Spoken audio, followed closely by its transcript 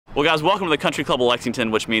Well guys, welcome to the Country Club of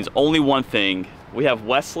Lexington, which means only one thing. We have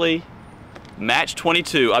Wesley, match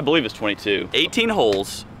 22, I believe it's 22. 18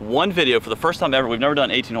 holes, one video for the first time ever. We've never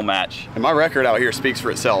done an 18-hole match. And my record out here speaks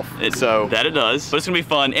for itself. That it does, but it's gonna be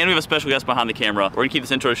fun. And we have a special guest behind the camera. We're gonna keep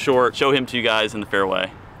this intro short, show him to you guys in the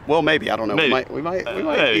fairway. Well, maybe, I don't know. Maybe. We might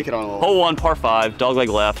Maybe. peek it on a little. Hole 1, par 5, dogleg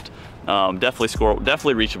left.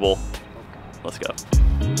 Definitely reachable. Let's go.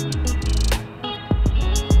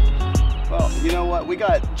 Well, you know what? We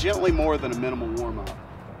got gently more than a minimal warm-up.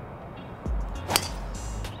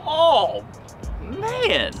 Oh,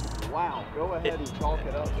 man. Wow, go ahead and chalk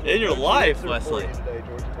it up. In your life, Wesley. Today,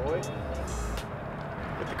 Georgia boy.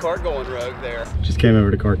 Get the cart going rogue there. Just came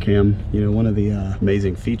over to Cart Cam. You know, one of the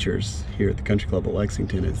amazing features here at the Country Club of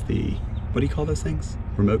Lexington is the, what do you call those things?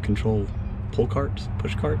 Remote control pull carts,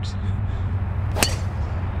 push carts.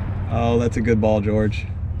 Oh, that's a good ball, George.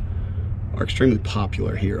 Are extremely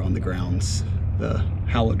popular here on the grounds, the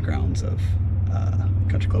hallowed grounds of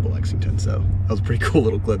Country Club of Lexington. So that was a pretty cool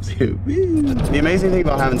little clip too. The amazing thing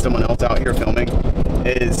about having someone else out here filming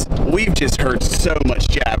is we've just heard so much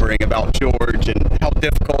jabbering about George and how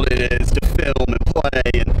difficult it is to film and play,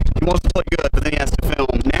 and he wants to play good, but then he has to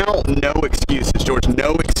film. Now, no excuses, George,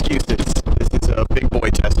 no excuses. This is a big boy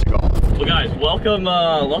test to golf. Well guys, welcome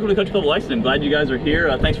to the Country Club of Lexington. Glad you guys are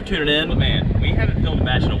here. Thanks for tuning in. But man, we haven't filmed a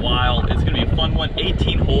match in a while. It's gonna be a fun one,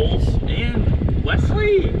 18 holes, and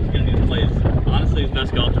Wesley is gonna need to play honestly his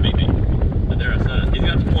best golf to beat me. But there I said it. He's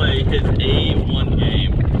gonna have to play his A1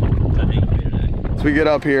 game. So I think today. As we get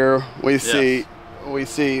up here, we see,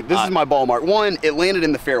 this is my ball mark. One, it landed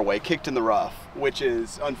in the fairway, kicked in the rough, which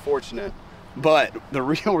is unfortunate. But the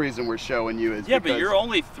real reason we're showing you is but you're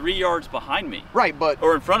only 3 yards behind me. Right, but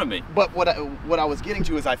or in front of me. But what I was getting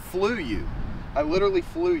to is I flew you. I literally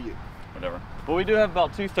flew you. Whatever. But we do have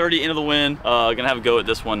about 230 into the wind. Gonna have a go at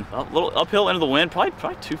this one. A little uphill into the wind, probably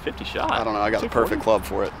 250 shot. I don't know. I got the perfect club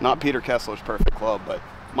for it. Not Peter Kessler's perfect club, but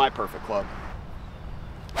my perfect club.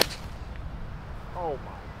 Oh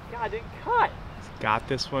my God! It cut. Got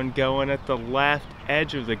this one going at the left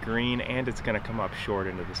edge of the green, and it's gonna come up short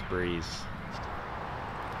into this breeze.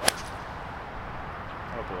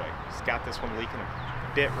 Oh boy, just got this one leaking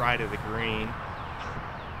a bit right of the green.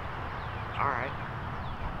 All right,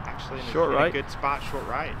 actually in a good spot, short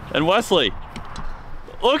right. And Wesley,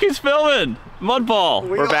 look, he's filming. Mud ball.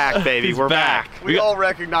 We're back, baby. We're back. We all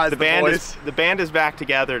recognize the band. voice. The band is back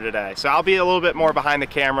together today, so I'll be a little bit more behind the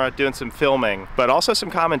camera doing some filming, but also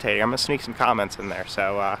some commentating. I'm gonna sneak some comments in there.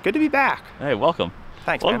 So good to be back. Hey, welcome.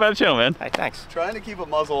 Thanks, welcome man. back to the channel, man. Hey, thanks. Trying to keep a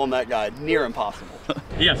muzzle on that guy, near impossible.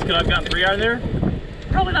 Yes, could I have gotten 3 iron there?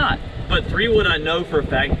 Probably not. But 3 would, I know for a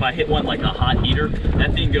fact, if I hit one like a hot heater,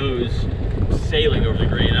 that thing goes sailing over the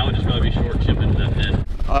green. I would just rather be short chipping into that pin.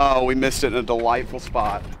 Oh, we missed it in a delightful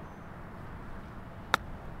spot.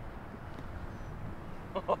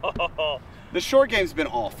 The short game's been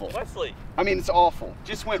awful. Wesley. I mean, it's awful.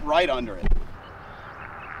 Just went right under it.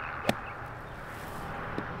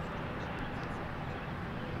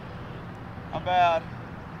 Not bad.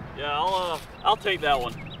 Yeah, I'll take that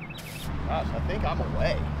one. Gosh, I think I'm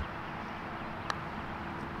away.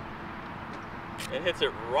 It hits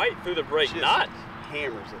it right through the break. Just not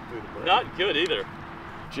hammers it through the break. Not good either.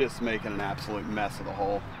 Just making an absolute mess of the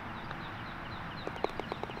hole.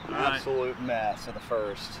 An Right. absolute mess of the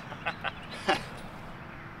first.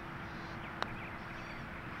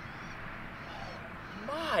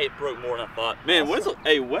 My, it broke more than I thought. Man,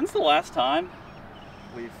 when's the last time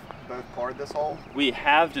We've both parred this hole? we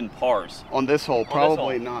halved in pars? On this hole,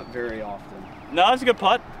 probably hole. not very often. No, that's a good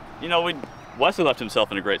putt. You know, Wesley left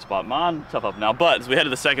himself in a great spot. Mine, tough up now. But as we head to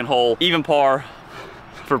the second hole, even par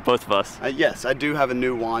for both of us. Yes, I do have a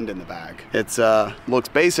new wand in the bag. It's looks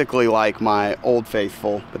basically like my Old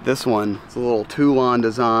Faithful, but this one is a little Toulon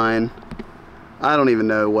design. I don't even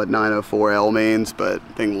know what 904L means, but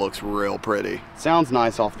the thing looks real pretty. Sounds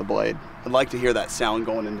nice off the blade. I'd like to hear that sound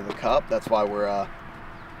going into the cup. That's why we're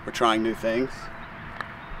trying new things.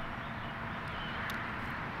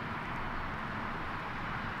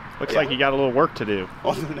 Looks like you got a little work to do.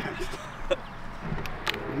 On to the next.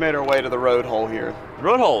 We've made our way to the road hole here.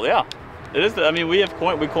 Road hole, yeah. It is. We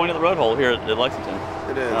coined it the road hole here at Lexington.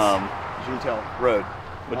 It is. As you can tell, road.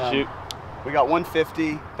 What'd you shoot? We got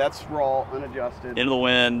 150. That's raw, unadjusted. Into the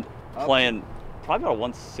wind, playing probably about a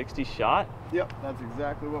 160 shot. Yep, that's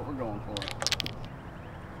exactly what we're going for.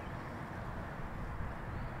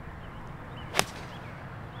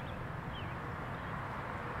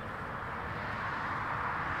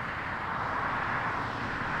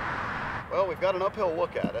 Well, we've got an uphill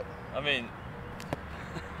look at it. I mean,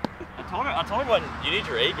 I told him you need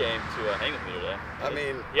your A game to hang with me today. I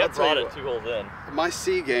mean, you have brought it 2 holes in. My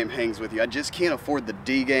C game hangs with you. I just can't afford the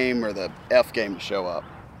D game or the F game to show up.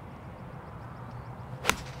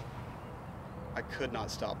 I could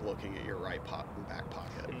not stop looking at your right back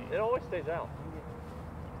pocket. It always stays out.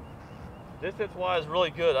 Distance-wise, really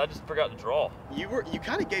good. I just forgot to draw. You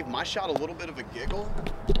kind of gave my shot a little bit of a giggle.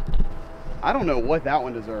 I don't know what that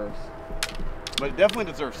one deserves, but it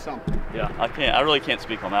definitely deserves something. Yeah, I really can't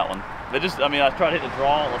speak on that one. I mean, I tried to hit the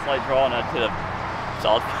draw, a slight draw, and I hit a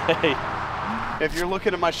solid play. If you're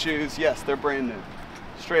looking at my shoes, yes, they're brand new.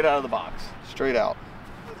 Straight out of the box. Straight out.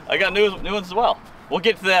 I got new ones as well. We'll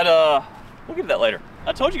get to that. We'll get to that later.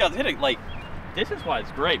 I told you guys hitting like distance-wise,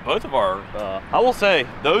 great. Both of our. I will say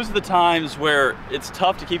those are the times where it's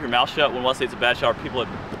tough to keep your mouth shut when let's say it's a bad shot. Or people,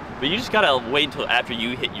 but you just gotta wait until after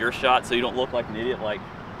you hit your shot so you don't look like an idiot. Like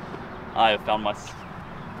I have found my.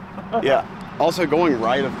 Yeah. Also, going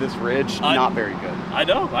right of this ridge, not very good. I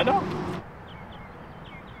know.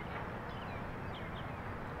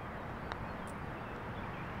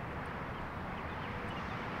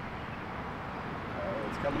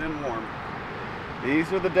 It's coming in warm.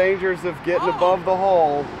 These are the dangers of getting above the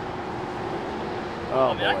hole.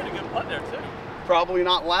 Oh, I could have good putt there too. Probably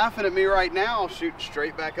not laughing at me right now, shooting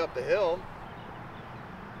straight back up the hill.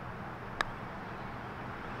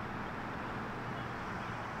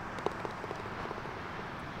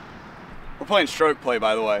 We're playing stroke play,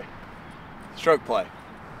 by the way. Stroke play.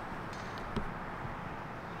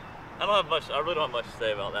 I really don't have much to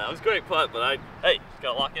say about that. It was a great putt, but hey, just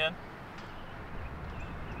gotta lock in.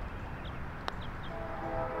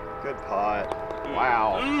 Good putt.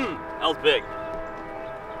 Wow. That was big.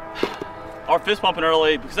 Our fist pumping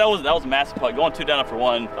early because that was a massive putt. Going 2 down after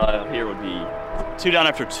 1 here would be 2 down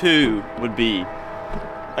after 2 would be.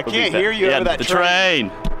 I can't hear you over that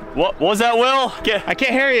train. What was that, Will? I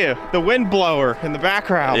can't hear you. The wind blower in the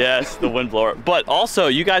background. Yes, the wind blower. But also,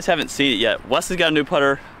 you guys haven't seen it yet. Wesley's got a new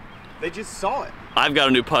putter. They just saw it. I've got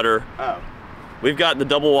a new putter. Oh. We've got the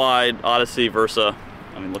double wide Odyssey Versa.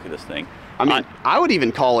 I mean, look at this thing. I mean, I would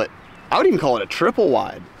even call it a triple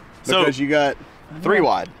wide because you got 3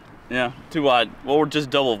 wide. Yeah, 2 wide. Well, we're just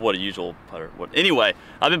double of what a usual putter would. Anyway,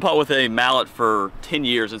 I've been putting with a mallet for 10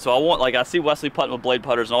 years, and so I see Wesley putting with blade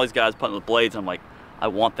putters and all these guys putting with blades, and I'm like, I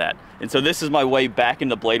want that. And so this is my way back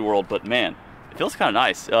into blade world, but man, it feels kind of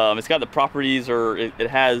nice. It's got the properties, or it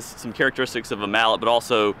has some characteristics of a mallet, but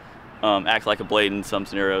also acts like a blade in some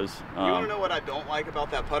scenarios. You want to know what I don't like about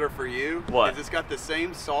that putter for you? What? Is it's got the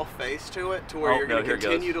same soft face to it, to where you're going to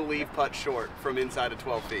continue to leave putts short from inside of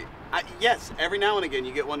 12 feet. Yes, every now and again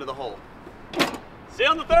you get one to the hole. See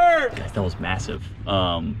on the 3rd! Guys, that was massive.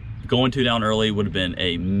 Going 2 down early would have been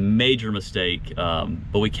a major mistake,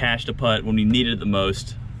 but we cashed a putt when we needed it the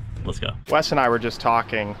most. Let's go. Wes and I were just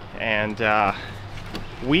talking, and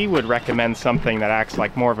we would recommend something that acts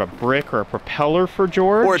like more of a brick or a propeller for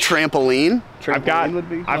George. Or a trampoline.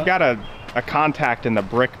 I've got a contact in the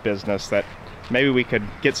brick business that maybe we could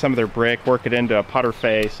get some of their brick, work it into a putter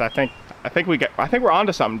face. I think we're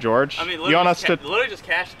onto something, George. I mean, literally just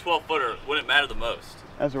cash a 12-footer when it mattered the most.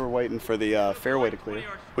 As we're waiting for the fairway to clear,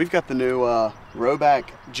 we've got the new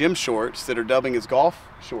Rowback gym shorts that are dubbing as golf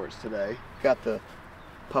shorts today. Got the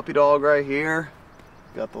puppy dog right here.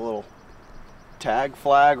 Got the little tag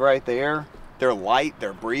flag right there. They're light,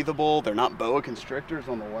 they're breathable, they're not boa constrictors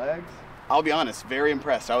on the legs. I'll be honest, very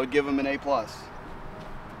impressed. I would give them an A+. All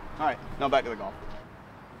right, now back to the golf.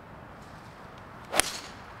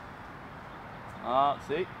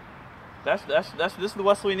 See, this is the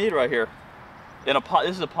Wesley we need right here. And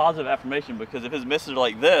this is a positive affirmation, because if his misses are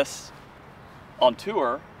like this on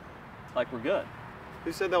tour, like, we're good.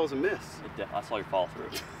 Who said that was a miss? I saw you fall through.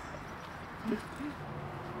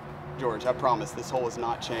 George, I promise this hole has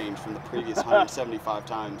not changed from the previous 175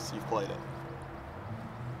 times you've played it.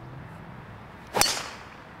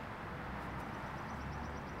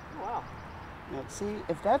 Wow. Now, see,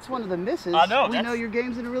 if that's one of the misses, we know your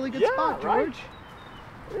game's in a really good spot, George. Right.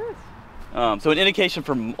 It is. So an indication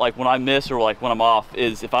from like when I miss or like when I'm off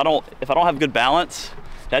is if I don't have good balance,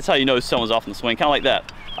 that's how you know someone's off in the swing. Kind of like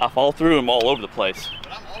that. I fall through and I'm all over the place.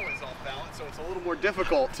 But I'm always off balance, so it's a little more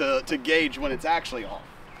difficult to gauge when it's actually off.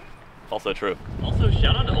 Also true. Also,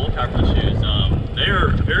 shout out to Old Car for the shoes. They are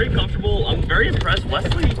very comfortable. I'm very impressed.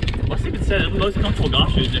 Wesley even said they're the most comfortable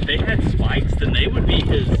golf shoes. If they had spikes, then they would be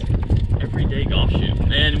his everyday golf shoe.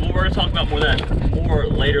 And we're going to talk about more of that more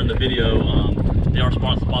later in the video. They are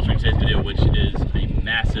sponsoring today's video, which is a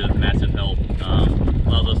massive, massive help.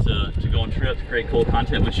 Allows us to go on trips, create cool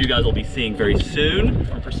content, which you guys will be seeing very soon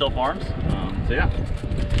from For Sale Farms. So yeah,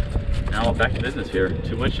 now back to business here.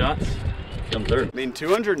 2 wood shots. Come third. I mean,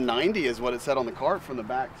 290 is what it said on the cart from the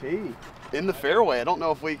back tee. In the fairway. I don't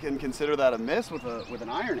know if we can consider that a miss with an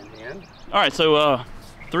iron in hand. All right, so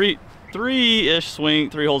three-ish swing,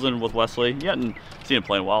 3 holes in with Wesley. You hadn't seen him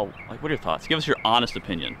play in a while. Like, what are your thoughts? Give us your honest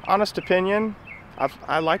opinion. Honest opinion,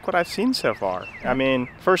 I like what I've seen so far. I mean,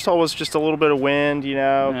 first hole was just a little bit of wind, you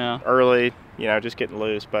know, early, you know, just getting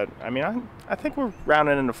loose. But I mean, I think we're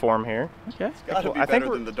rounding into form here. Okay. It's got to be better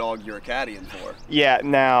than the dog you're caddying for.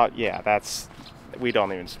 Yeah, that's. We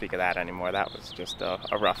don't even speak of that anymore. That was just a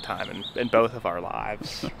rough time in both of our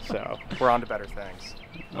lives. So we're on to better things.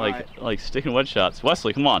 Like sticking wedge shots.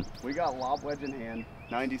 Wesley, come on. We got lob wedge in hand,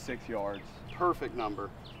 96 yards. Perfect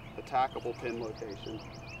number. Attackable pin location.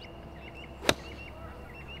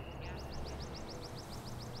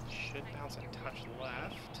 Should bounce a touch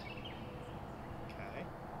left. Okay.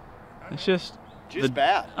 It's just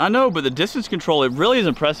bad. I know, but the distance control, it really is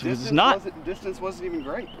impressive because it's not. Distance wasn't even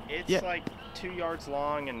great. It's like 2 yards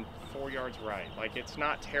long and 4 yards right. Like, it's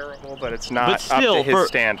not terrible, but it's not still, up to his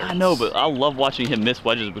standards. I know, but I love watching him miss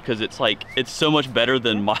wedges because it's like, it's so much better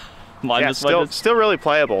than my miss wedges. Still really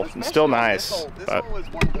playable and still nice. This hole is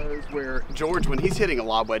one of those where George, when he's hitting a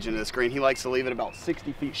lob wedge into the screen, he likes to leave it about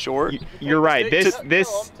 60 feet short. You're right.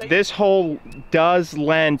 This hole does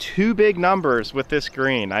lend 2 big numbers with this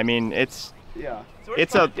green. I mean, it's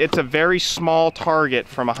a very small target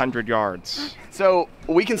from 100 yards. So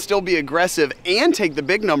we can still be aggressive and take the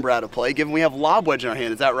big number out of play, given we have lob wedge in our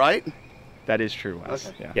hand. Is that right? That is true, Wes.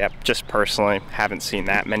 Okay. Yeah, just personally, haven't seen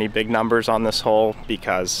that many big numbers on this hole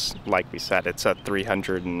because, like we said, it's a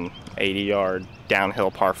 380-yard downhill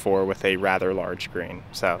par 4 with a rather large green.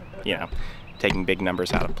 So, you know, taking big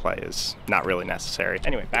numbers out of play is not really necessary.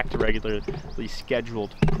 Anyway, back to regularly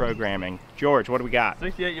scheduled programming. George, what do we got?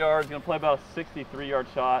 68 yards, gonna play about a 63-yard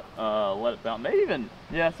shot, let it bounce, maybe even,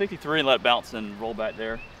 63 and let it bounce and roll back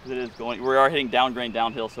there. It is going, we are hitting down grain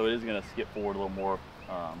downhill, so it is gonna skip forward a little more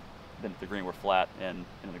than if the green were flat and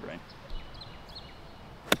into the grain.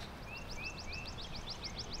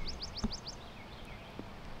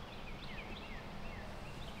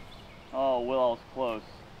 Oh, Will, I was close.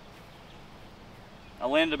 I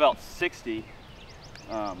landed about 60,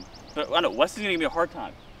 but I know Wes is gonna give me a hard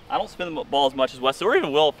time. I don't spin the ball as much as Wes, or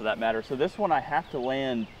even Will for that matter. So this one I have to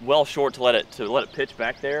land well short to let it pitch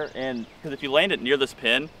back there. And because if you land it near this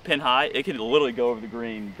pin high, it can literally go over the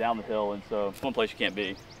green down the hill. And so it's one place you can't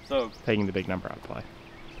be. So taking the big number out of play.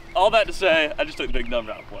 All that to say, I just took the big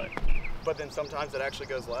number out of play. But then sometimes it actually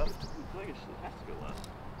goes left. I think it has to go left.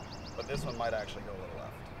 But this one might actually go a little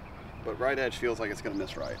left. But right edge feels like it's gonna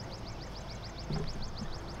miss right.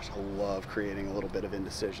 I love creating a little bit of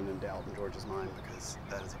indecision and doubt in George's mind because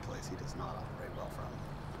that is a place he does not operate well from.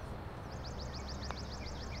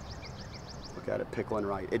 Look at it pickling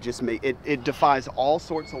right. It just it defies all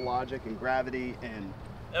sorts of logic and gravity and.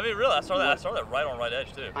 I mean, really, I saw that right on right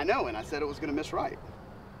edge too. I know, and I said it was going to miss right.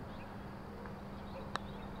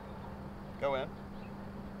 Go in.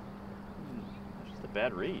 It's just a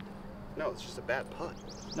bad read. No, it's just a bad putt.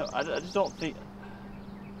 No, I just don't think.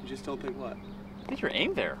 You just don't think what? I think your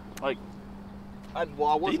aim there, like. I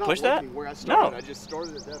was not looking where I started. No. I just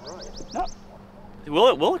started it dead right. No.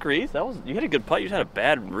 Will agrees. You hit a good putt. You just had a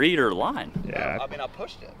bad read or line. Yeah. I mean, I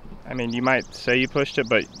pushed it. I mean, you might say you pushed it,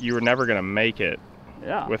 but you were never going to make it.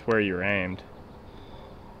 Yeah. With where you were aimed.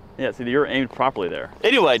 Yeah. See, you're aimed properly there.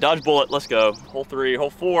 Anyway, dodge bullet. Let's go. Hole 3, hole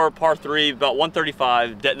 4, par 3, about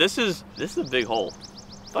 135. This is a big hole.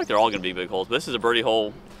 I feel like they're all going to be big holes, but this is a birdie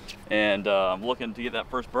hole. And I'm looking to get that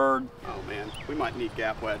first bird. Oh man, we might need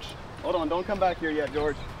gap wedge. Hold on, don't come back here yet,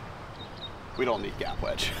 George. We don't need gap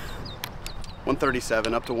wedge.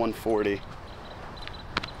 137 up to 140.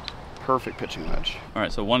 Perfect pitching wedge. All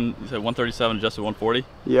right, so you said 137 adjusted 140?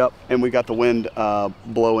 Yep, and we got the wind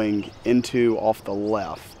blowing off the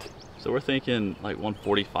left. So we're thinking like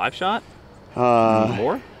 145 shot?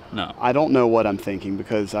 More? No. I don't know what I'm thinking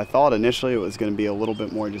because I thought initially it was going to be a little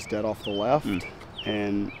bit more just dead off the left.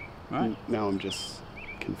 And now I'm just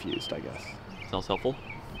confused, I guess. Sounds helpful?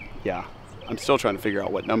 Yeah. I'm still trying to figure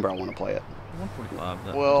out what number I want to play it.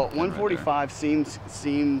 145. Well, 145 right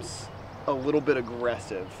seems a little bit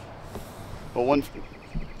aggressive. But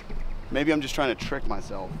maybe I'm just trying to trick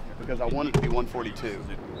myself because I want it to be 142.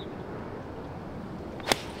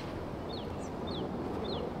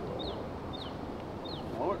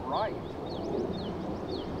 Blow it right.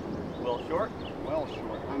 Well short? Well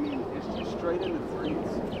short. I mean, it's just straight into threes.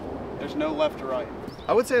 There's no left or right.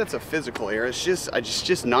 I would say that's a physical error. It's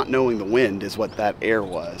just not knowing the wind is what that error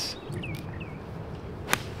was.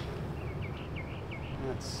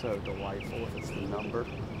 That's so delightful if it's the number.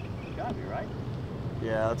 You gotta be right.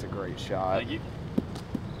 Yeah, that's a great shot. Thank you.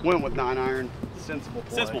 Went with 9-iron. Sensible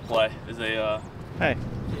play. Sensible play is a. Hey,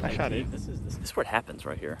 I shot it. This is where it happens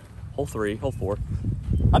right here. Hole 3, hole 4.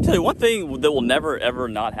 I'm telling you, one thing that will never ever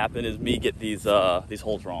not happen is me get these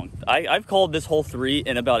holes wrong. I've called this hole 3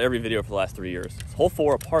 in about every video for the last 3 years. It's hole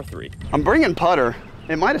 4, a par 3. I'm bringing putter.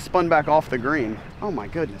 It might have spun back off the green. Oh my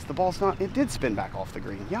goodness, the ball's not, it did spin back off the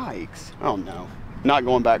green. Yikes. Oh no. Not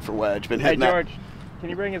going back for wedge. Been hitting Hey George, can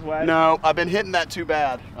you bring his wedge? No, I've been hitting that too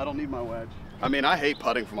bad. I don't need my wedge. I mean, I hate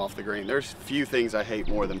putting from off the green. There's few things I hate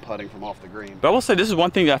more than putting from off the green. But I will say this is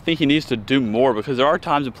one thing that I think he needs to do more, because there are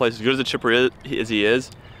times and places, as good as a chipper as he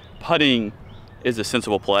is, putting is a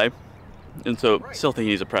sensible play. And so I still think he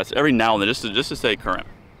needs to press every now and then just to stay current.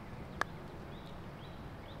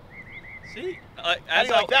 See? As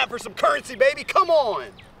like that for some currency, baby. Come on.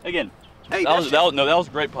 Again, hey, that was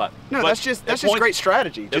a great putt. No, but that's just great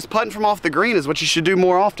strategy. Just putting from off the green is what you should do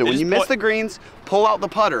more often. When you miss the greens, pull out the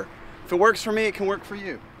putter. If it works for me, it can work for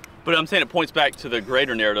you. But I'm saying it points back to the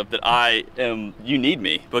greater narrative that you need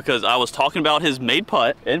me, because I was talking about his made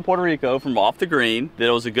putt in Puerto Rico from off the green, that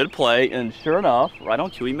it was a good play, and sure enough, right on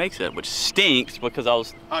cue he makes it, which stinks because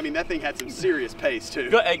I mean, that thing had some serious pace too.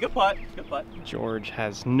 Good putt, good putt. George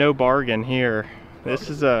has no bargain here. This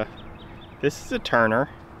is a turner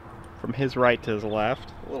from his right to his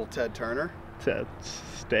left. A little Ted Turner. To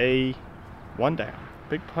stay one down.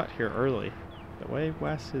 Big putt here early. The way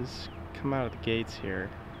Wes has come out of the gates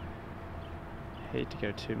here, hate to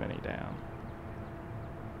go too many down.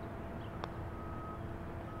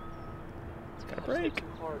 It's got a break.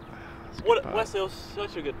 Wes, it was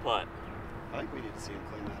such a good putt. I think we need to see him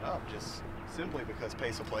clean that up, just simply because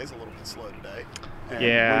pace of play is a little bit slow today. And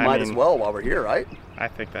yeah, we might as well while we're here, right? I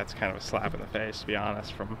think that's kind of a slap in the face, to be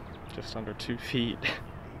honest, from just under 2 feet.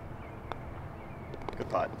 Good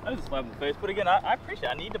putt. That was a slap in the face, but again, I appreciate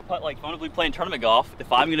it. I need to putt like fun to be playing tournament golf.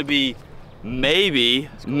 If I'm going to be maybe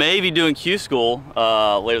doing Q school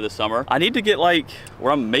later this summer, I need to get like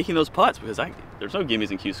where I'm making those putts, because there's no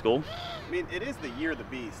gimmies in Q school. I mean, it is the year of the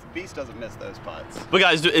beast. The beast doesn't miss those putts. But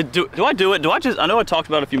guys, do I do it? I know I talked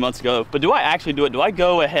about it a few months ago, but do I actually do it? Do I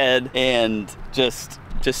go ahead and just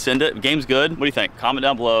send it? Game's good. What do you think? Comment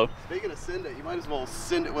down below. Speaking of send it, you might as well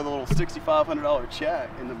send it with a little $6,500 check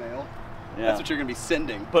in the mail. Yeah. That's what you're gonna be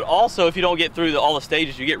sending. But also, if you don't get through all the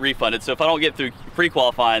stages, you get refunded. So if I don't get through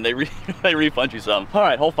pre-qualifying, they refund you some. All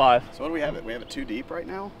right, hole 5. So what do we have? We have it 2 deep right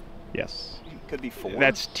now? Yes. Could be 4.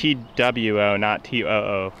 That's TWO, not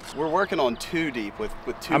TOO. We're working on 2 deep with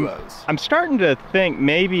 2 O's. I'm starting to think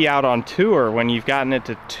maybe out on tour, when you've gotten it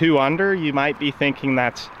to 2 under, you might be thinking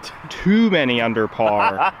that's too many under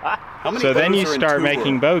par. How many so then you O's are in start tour?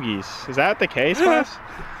 Making bogeys. Is that the case, Wes?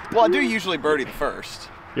 Well, I do usually birdie the first.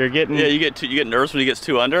 You're getting... Yeah, you get nervous when he gets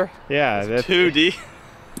 2 under? Yeah. That's 2 deep.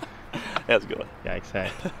 That's a good one. Yikes, hey.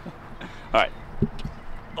 All right.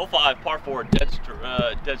 Hole 5, par 4, dead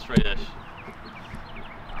straight-ish.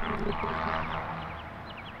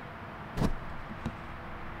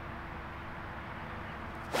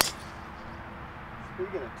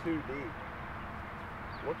 Speaking of 2 deep,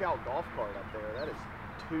 look out golf cart up there. That is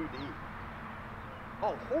 2 deep.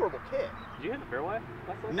 Oh, horrible kick. Did you hit the fairway?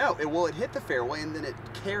 No, it hit the fairway and then it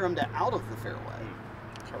caromed out of the fairway.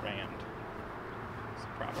 Carammed. It's a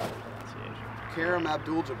proper pronunciation. Karam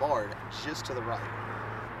Abdul-Jabbar, just to the right.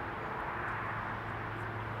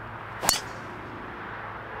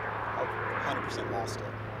 Oh, 100% lost it.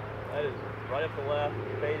 That is right up the left,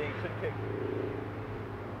 fading, should kick.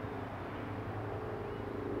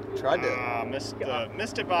 Tried to.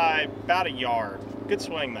 Missed it by about a yard. Good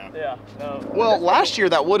swing though. Yeah. No. Well, last year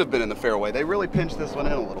that would have been in the fairway. They really pinched this one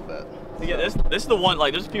in a little bit. Yeah, this is the one,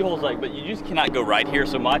 like, there's a few holes, like, but you just cannot go right here,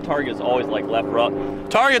 so my target is always, like, left rough.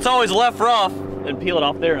 Target's always left rough, and peel it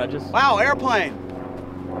off there, and I just... Wow, airplane!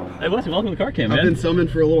 Hey, Wesley, welcome to the car cam, man. I've been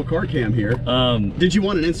summoned for a little car cam here. Did you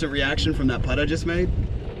want an instant reaction from that putt I just made?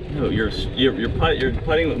 No, you're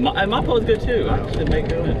putting with my putt was good too. I should make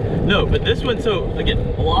go in. No, but this one, so again,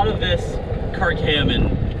 a lot of this car cam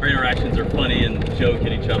and our interactions are funny and joke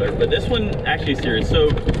at each other, but this one actually is serious. So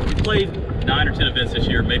you played 9 or 10 events this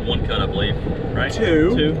year, made 1 cut, I believe, right?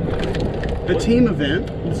 2. The team event,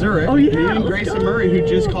 Zurich. Oh yeah, me and Grayson Murray, who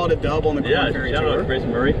just caught a dub on the Corn Ferry shout out to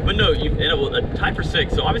Grayson Murray. But no, you ended up with a tie for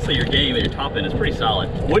 6. So obviously your game at your top end is pretty solid.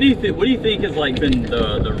 What do you think has like been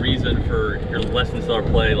the reason for your less than stellar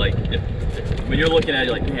play? Like when you're looking at it,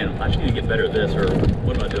 you're like, man, I should need to get better at this, or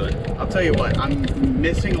what am I doing? I'll tell you what, I'm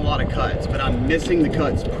missing a lot of cuts, but I'm missing the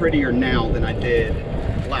cuts prettier now than I did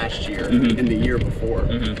last year and the year before.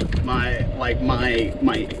 My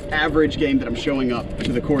average game that I'm showing up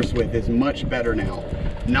to the course with is much better now.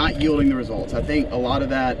 not yielding the results. I think a lot of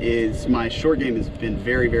that is my short game has been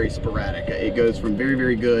very, very sporadic. It goes from very,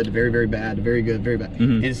 very good to very, very bad to very good, very bad.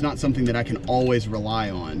 And it's not something that I can always rely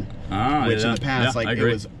on. Which in the past, like it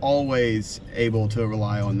was always able to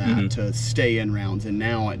rely on that to stay in rounds, and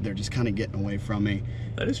now they're just kind of getting away from me.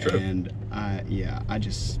 That is true. And yeah,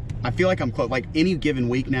 I feel like I'm close. Like any given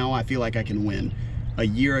week now, I feel like I can win. A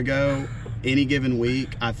year ago, any given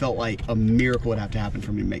week, I felt like a miracle would have to happen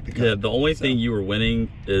for me to make the cut. Yeah, the only thing you were winning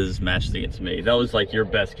is matched against me. That was like your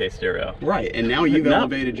best case scenario. Right, and now you've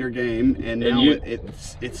elevated your game, and now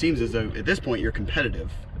it seems as though at this point you're competitive,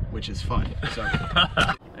 which is fun. So.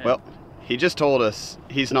 Well, he just told us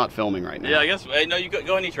he's not filming right now. Yeah, I guess. Hey, no, you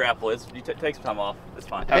go and eat your apple. You take some time off. It's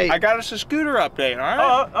fine. Hey, I got us a scooter update,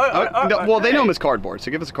 all right? No, well, they know him as Cardboard, so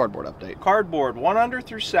give us a Cardboard update. Cardboard, 1 under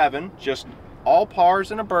through 7, just all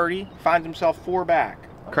pars and a birdie, finds himself 4 back.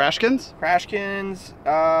 Crashkins? Crashkins,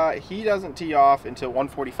 he doesn't tee off until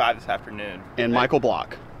 1:45 this afternoon. And Michael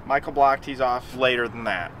Block. Michael Block tees off later than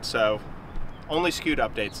that, so only scoot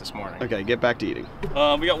updates this morning. Okay, get back to eating. We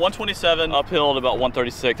got 127 uphill to about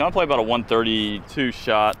 136. I'm gonna play about a 132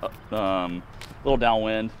 shot, little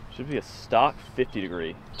downwind. Should be a stock 50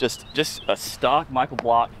 degree. Just a stock Michael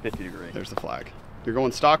Block 50 degree. There's the flag. You're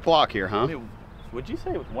going stock block here, huh? I mean, would you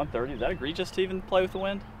say with 130, is that egregious to even play with the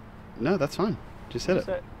wind? No, that's fine. Just hit it.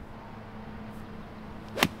 Oh,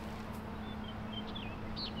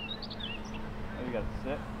 you gotta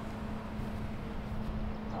sit.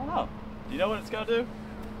 I don't know. Do you know what it's gonna do?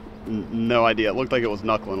 No idea. It looked like it was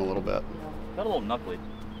knuckling a little bit. Got a little knuckly.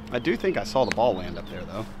 I do think I saw the ball land up there,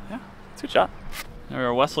 though. Yeah, it's a good shot. There we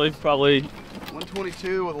are, Wesley, probably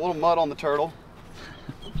 122 with a little mud on the turtle.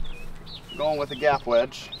 Going with a gap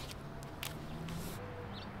wedge.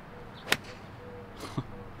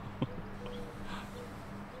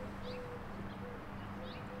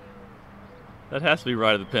 That has to be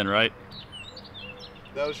right at the pin, right?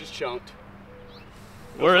 That was just chunked.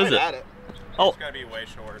 Where is it? At it. Oh, It's gonna be way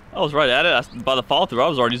short. I was right at it. By the follow through, I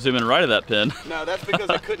was already zooming right at that pin. No, that's because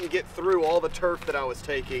I couldn't get through all the turf that I was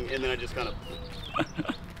taking, and then I just kind of... We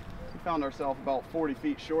found ourselves about 40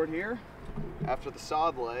 feet short here after the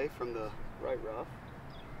sod lay from the right rough.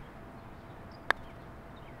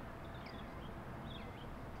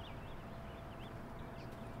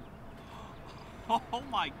 Oh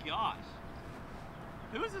my gosh.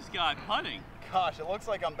 Who is this guy putting? Gosh, it looks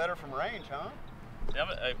like I'm better from range, huh? Yeah,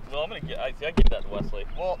 I get that, Wesley.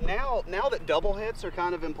 Well, now that double hits are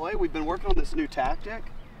kind of in play, we've been working on this new tactic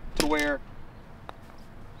to where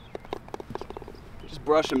just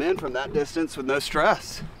brush them in from that distance with no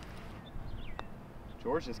stress.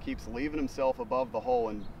 George just keeps leaving himself above the hole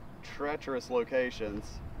in treacherous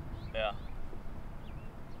locations. Yeah.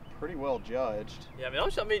 Pretty well judged. Yeah, I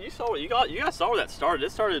mean, you saw what you guys saw where that started.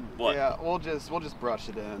 It started what? Yeah, we'll just brush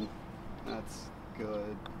it in. That's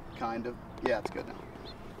good, kind of. Yeah, it's good now.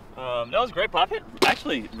 That was great putt. I've hit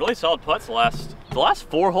actually really solid putts the last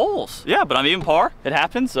 4 holes. Yeah, but I'm even par. It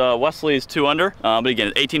happens. Wesley is 2 under. But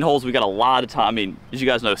again, 18 holes, we got a lot of time. I mean, as you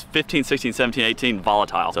guys know, 15, 16, 17, 18,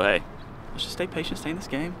 volatile. So hey, let's just stay patient, stay in this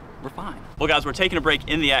game. We're fine. Well, guys, we're taking a break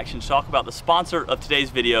in the action to talk about the sponsor of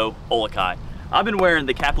today's video, Olakai. I've been wearing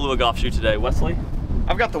the Kapalua golf shoe today. Wesley?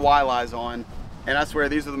 I've got the Wildeyes on, and I swear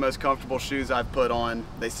these are the most comfortable shoes I've put on.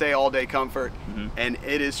 They say all day comfort, and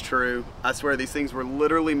it is true. I swear these things were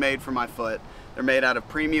literally made for my foot. They're made out of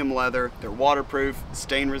premium leather. They're waterproof,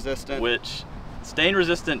 stain resistant. Which stain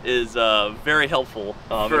resistant is very helpful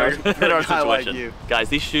in our situation. Like you. Guys,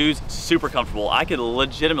 these shoes, super comfortable. I could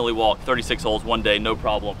legitimately walk 36 holes one day, no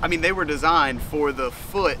problem. I mean, they were designed for the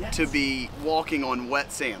foot to be walking on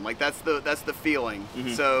wet sand. Like that's the feeling.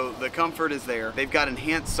 So the comfort is there. They've got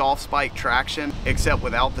enhanced soft spike traction, except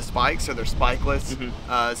without the spikes, so they're spikeless.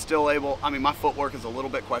 Still able, I mean, my footwork is a little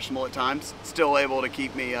bit questionable at times. Still able to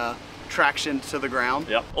keep me traction to the ground.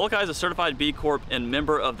 Yep. Olakai is a certified B Corp and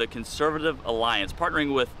member of the Conservative Alliance,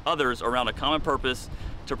 partnering with others around a common purpose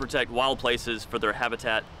to protect wild places for their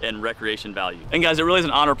habitat and recreation value. And guys, it really is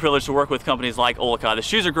an honor and privilege to work with companies like Olakai. The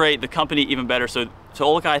shoes are great, the company even better. So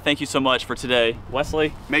Olakai, thank you so much for today.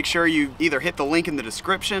 Wesley? Make sure you either hit the link in the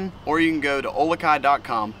description or you can go to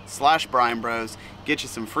olakai.com/BryanBros, get you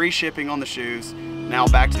some free shipping on the shoes. Now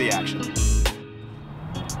back to the action.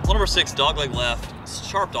 Hole number 6, dogleg left,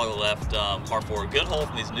 sharp dogleg left, par 4. Good hole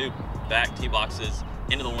from these new back tee boxes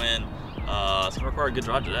into the wind. It's gonna require a good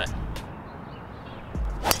drive today.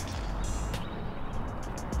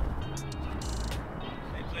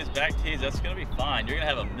 These back tees, that's gonna be fine. You're gonna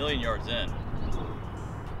have 1,000,000 yards in.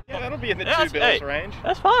 Yeah, that'll be in the 2 bills range.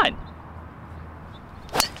 That's fine.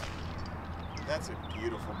 That's a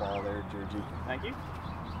beautiful ball there, Georgie. Thank you.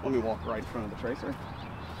 Let me walk right in front of the tracer.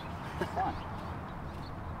 Fine.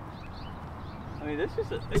 I mean,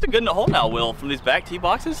 it's a good hole now, Will, from these back tee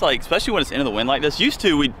boxes, like, especially when it's into the wind like this. Used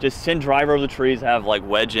to, we'd just send driver over the trees, have, like,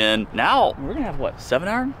 wedge in. Now, we're going to have, what, 7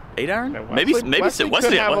 iron? 8 iron? Yeah, maybe Wesley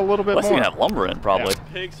could have a little bit Wesley more. can have lumber in, probably.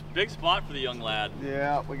 Yeah. Big spot for the young lad.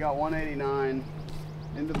 Yeah, we got 189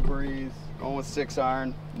 into the breeze, going with 6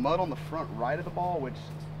 iron. Mud on the front right of the ball, which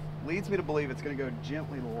leads me to believe it's going to go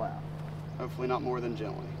gently left. Hopefully not more than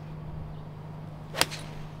gently.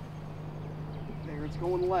 There, it's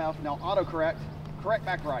going left. Now autocorrect. Correct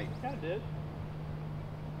back right. Kind of did.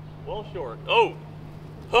 Well short. Oh!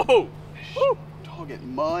 Oh! Woo. Dog it,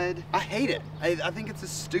 mud. I hate it. I think it's a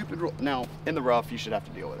stupid rule. Now, in the rough, you should have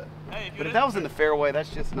to deal with it. Hey, but if that was in the fairway, that's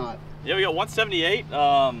just not. Yeah, we got 178.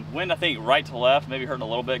 Wind, I think, right to left, maybe hurting a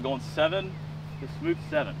little bit. Going 7 to smooth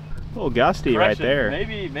 7. A little gusty right there.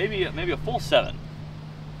 Maybe a full 7.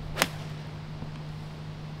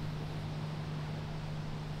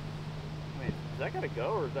 Wait, is that gotta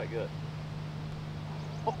go or is that good?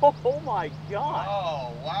 Oh my God!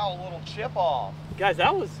 Oh wow, a little chip off. Guys,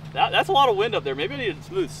 that's a lot of wind up there. Maybe I needed a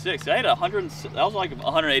smooth 6. I had 100. That was like a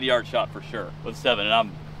 180-yard shot for sure with 7, and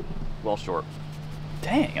I'm well short.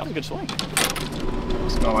 Dang, that was a good swing.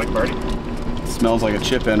 Smell like birdie. It smells like a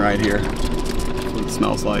chip in right here. That's what it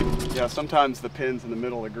smells like. Yeah, sometimes the pins in the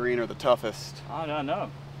middle of the green are the toughest. Oh no,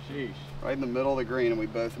 no. Sheesh. Right in the middle of the green, and we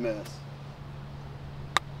both miss.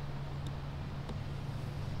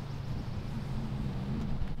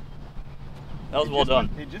 That was well done.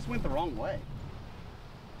 It just went the wrong way.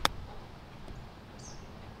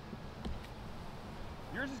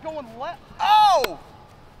 Yours is going left. Oh!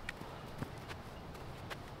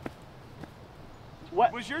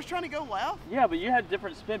 What? Was yours trying to go left? Yeah, but you had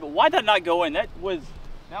different spin. But why'd that not go in? That was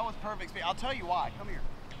perfect speed. I'll tell you why. Come here.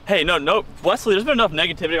 Hey, no, Wesley, there's been enough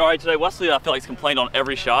negativity already today. Wesley, I feel like, he's complained on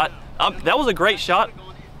every shot. That was a great shot.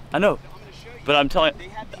 I know. But I'm telling you, they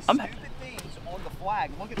have these stupid things on the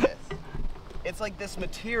flag. Look at this. It's like this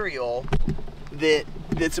material that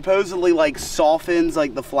supposedly like softens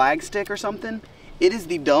like the flag stick or something. It is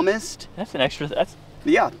the dumbest. That's an extra.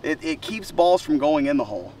 Yeah. It keeps balls from going in the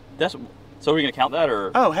hole. So are we gonna count that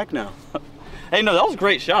or? Oh heck no. Hey, no, that was a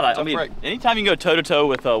great shot. I mean, right. Anytime you can go toe to toe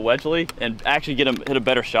with Wedgley and actually hit a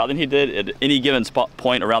better shot than he did at any given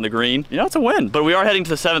point around the green, it's a win. But we are heading to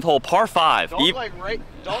the 7th hole, par 5. Don't like right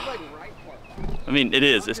par 5. I mean, it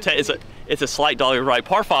is. It's a slight dog right.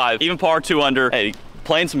 Par 5, even par 2 under. Hey,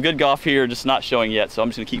 playing some good golf here, just not showing yet. So I'm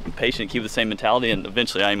just gonna keep patient, keep the same mentality, and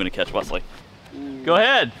eventually I am gonna catch Wesley. Go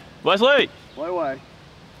ahead, Wesley. Way.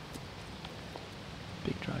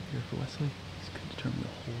 Big drive here for Wesley. This could determine the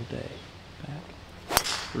whole day. Back,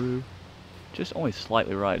 through, just only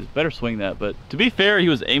slightly right. It's better swing that, but to be fair, he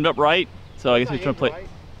was aimed up right. So I guess he's trying to play. Right.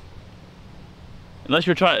 If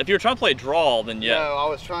you're trying to play draw, then yeah. No, I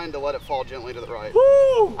was trying to let it fall gently to the right.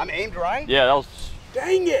 Woo! I'm aimed right? Yeah, that was.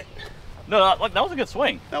 Dang it! No, that was a good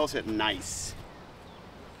swing. That was hit nice.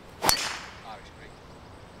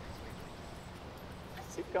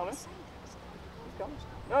 Keep coming.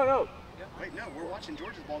 No. Wait, no, we're watching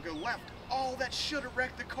George's ball go left. Oh, that should have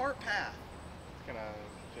wrecked the cart path.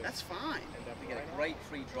 That's fine. We get a great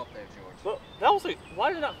free drop there, George. Well, why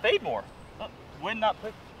did it not fade more? Wind not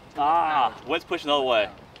push. Wind's pushing the other way.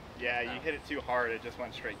 Yeah, you hit it too hard, it just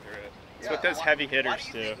went straight through it. It's with those heavy hitters,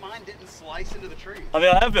 too. Why do you think mine didn't slice into the trees? I mean,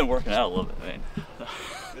 I have been working out a little bit. I mean,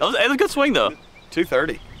 it was a good swing, though.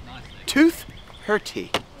 230.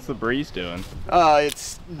 230. What's the breeze doing?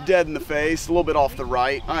 It's dead in the face, a little bit off the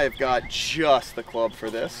right. I have got just the club for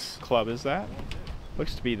this. Club is that?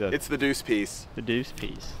 Looks to be It's the deuce piece. The deuce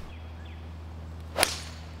piece.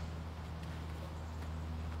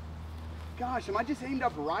 Gosh, am I just aimed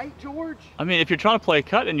up right, George? I mean, if you're trying to play a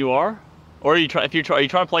cut, and you are, or are you trying to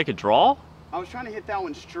play like a draw? I was trying to hit that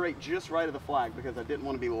one straight, just right of the flag, because I didn't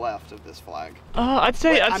want to be left of this flag. I'd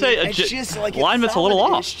say it's just like alignment's a little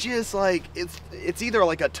off. It's just like it's either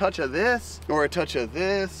like a touch of this or a touch of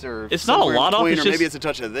this, or it's not a lot off. It's or maybe it's a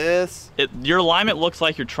touch of this. Your alignment looks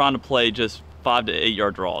like you're trying to play just 5 to 8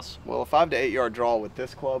 yard draws. Well, a 5 to 8 yard draw with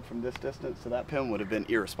this club from this distance to that pin would have been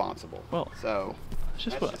irresponsible. Well, so.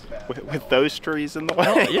 With those trees in the way.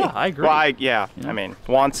 Well, yeah, I agree. Well, I mean,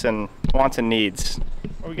 wants and needs.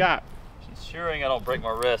 What we got? Ensuring I don't break my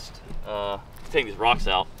wrist. Taking these rocks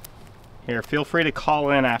out. Here, feel free to call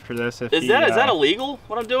in after this. If is that illegal?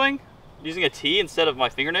 What I'm doing? Using a tee instead of my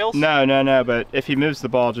fingernails? No. But if he moves the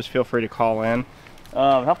ball, just feel free to call in.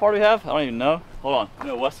 How far do we have? I don't even know. Hold on.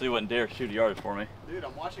 No, Wesley wouldn't dare shoot a yardage for me. Dude,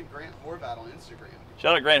 I'm watching Grant Horvat on Instagram.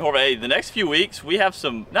 Shout out Grant Horvat. Hey, the next few weeks we have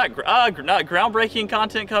some not groundbreaking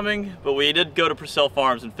content coming, but we did go to Purcell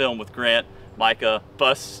Farms and film with Grant. Micah,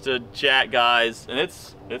 bust a jack, guys, and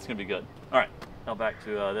it's gonna be good. All right, now back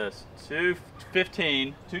to this.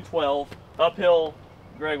 215, 212, uphill.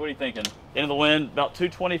 Greg, what are you thinking? Into the wind, about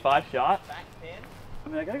 225 shot. Back pin. I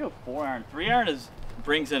mean, I gotta go 4 iron. 3 iron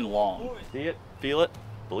brings in long. See it, feel it,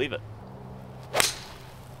 believe it.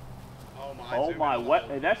 Oh my, what?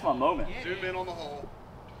 Hey, that's my moment. Zoom in on the hole.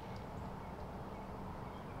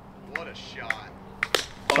 What a shot.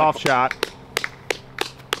 Soft shot.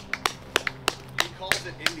 He calls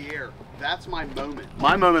it in the air. That's my moment.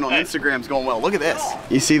 My moment on Instagram's going well. Look at this.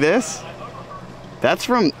 You see this? That's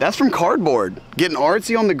from Cardboard. Getting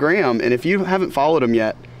artsy on the gram, and if you haven't followed him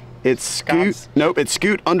yet, it's Scoot. Nope, it's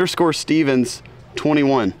Scoot_Stevens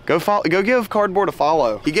 21. Go give Cardboard a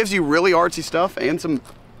follow. He gives you really artsy stuff and some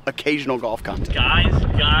occasional golf content. Guys. Let's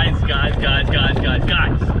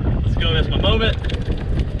go, that's my moment.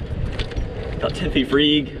 About 10 feet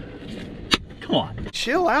free. Come on.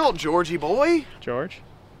 Chill out, Georgie boy. George,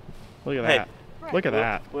 look at that. Look at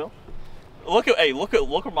that. Will. Look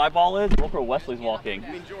where my ball is. Look where Wesley's walking.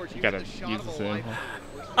 I mean, George, You gotta use the zoom.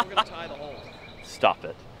 We're still gonna tie the hole. Stop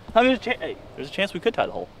it. I mean, there's a chance we could tie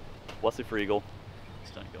the hole. Wesley for eagle.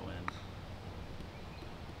 It's not go in.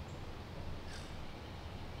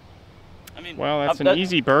 I mean, Well, that's an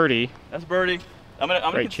easy birdie. That's birdie. I'm gonna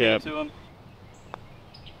Great concede chip. to him.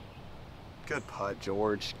 Good putt,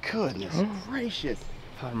 George. Goodness gracious.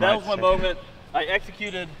 That was my moment. I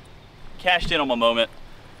executed, cashed in on my moment.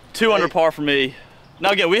 2 under par for me. Now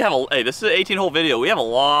again, this is an 18-hole video. We have a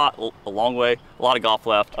long way, a lot of golf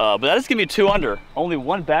left. But that is gonna be 2 under. Only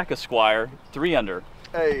 1 back of Squire, 3 under.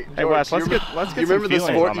 Hey, Hey Wes, let's get you remember the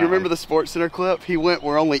sport? You remember the Sports Center clip? He went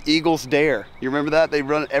where only Eagles dare. You remember that? They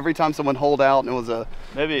run it every time someone holed out, and it was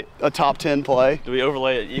Maybe a top 10 play. do we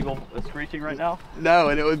overlay an eagle that's screeching right now? No,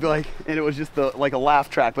 and it would be like, and it was just like a laugh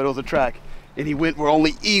track, but it was a track. And he went where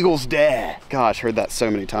only Eagles dare. Gosh, heard that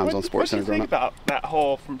so many times on Sports Center growing up. What do you think about that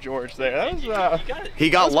hole from George there? That was He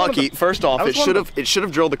got lucky. First off, it should of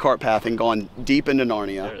have drilled the cart path and gone deep into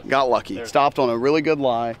Narnia. Got lucky. Stopped on a really good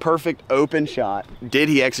lie. Perfect open shot. Did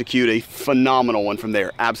he execute a phenomenal one from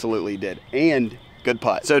there? Absolutely did. And good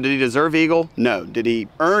putt. So did he deserve eagle? No. Did he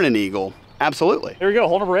earn an eagle? Absolutely. Here we go,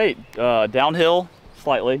 hole number 8. Downhill,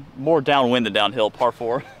 slightly. More downwind than downhill, par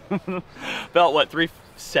 4. About what,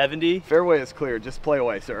 370? Fairway is clear. Just play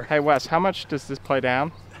away, sir. Hey Wes, how much does this play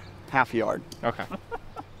down? Half yard. Okay.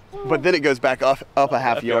 But then it goes back up a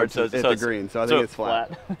half yard so at the green, so I think it's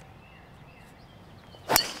flat.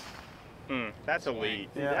 That's elite.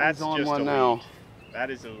 Yeah, That's he's on just one elite. now. That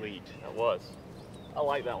is elite. That was. I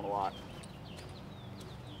like that one a lot.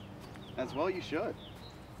 As well you should.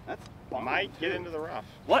 That's Might get into the rough.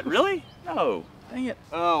 What, really? No, dang it.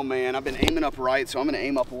 Oh man, I've been aiming up right, so I'm gonna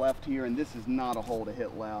aim up left here, and this is not a hole to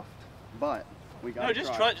hit left. But we got No,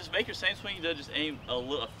 just try. Just make your same swing you did. Just aim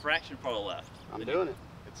a fraction far to the left. I'm doing it.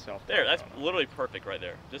 It's self. There, that's literally perfect right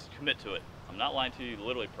there. Just commit to it. I'm not lying to you.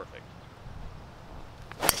 Literally perfect.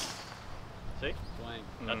 See? Swing.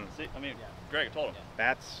 See? I mean, Greg, I told him.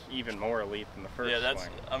 That's even more elite than the first Yeah, that's.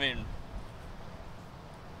 swing. I mean.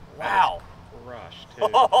 Wow. Rush too.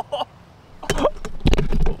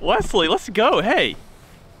 Wesley, let's go. Hey,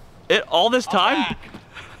 all this time.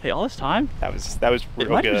 Hey, all this time. That was It real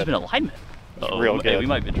might have good. just been alignment. real Hey, good. we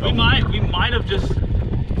might be in trouble. We might have just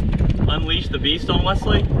unleashed the beast on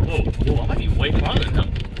Wesley. Whoa, I might be way farther than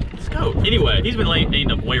him. Let's go. Anyway, he's been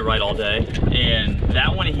aimed up way right all day, and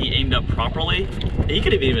that one he aimed up properly. He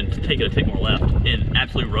could have even taken a tick more left and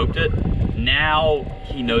absolutely roped it. Now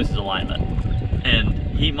he knows his alignment, and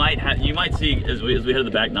he might have. You might see as we head to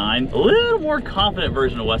the back 9, a little more confident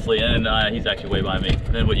version of Wesley, and he's actually way by me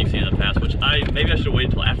than what you've seen in the past. Which maybe I should have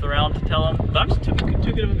waited until after the round to tell him. But I'm just too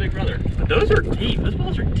good of a big brother. But those are deep. Those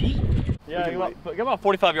balls are deep. Yeah, get about a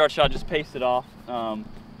 45-yard shot. Just paced it off. Gonna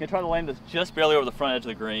try to land this just barely over the front edge of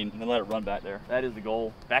the green and then let it run back there. That is the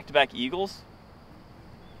goal. Back-to-back eagles.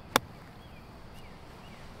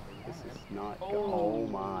 This is not, oh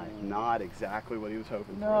my, not exactly what he was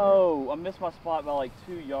hoping for. No, I missed my spot by like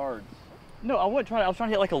 2 yards. No, I was trying to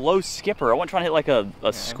hit like a low skipper. I wasn't trying to hit like a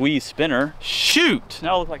squeeze spinner. Shoot!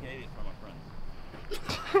 Now I look like an idiot in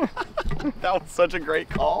front of my friends. That was such a great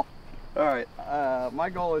call. All right, my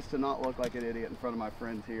goal is to not look like an idiot in front of my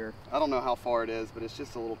friends here. I don't know how far it is, but it's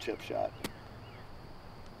just a little chip shot.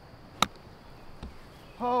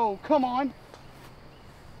 Oh, come on.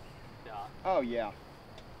 Yeah. Oh, yeah.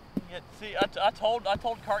 See, I told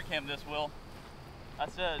Cart Cam this, Will. I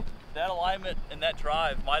said that alignment and that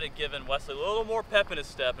drive might have given Wesley a little more pep in his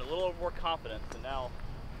step and a little more confidence, and now.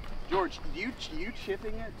 George, you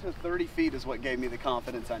chipping it to 30 feet is what gave me the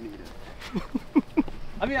confidence I needed.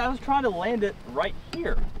 I mean, I was trying to land it right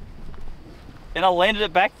here. and I landed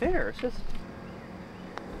it back there. It's just.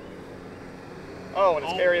 Oh, and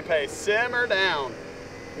it's carrying pace. Simmer down.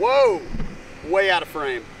 Whoa! Way out of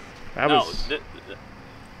frame. That was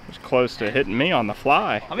close to hitting me on the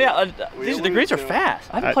fly. I mean, the greens are fast.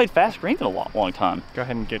 I haven't played fast greens in a long time. Go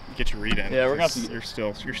ahead and get your read in. Yeah, we're gonna have to.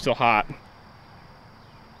 You're still hot.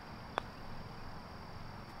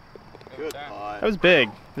 Good putt. That was big.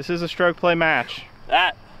 This is a stroke play match.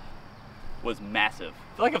 That was massive.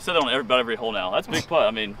 I feel like I've said that on about every hole now. That's a big putt.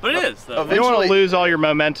 I mean, but it is. Though. You don't want to lose all your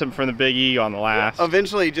momentum from the Big E on the last.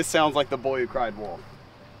 Eventually, it just sounds like the boy who cried wolf.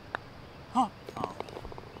 Huh. Oh.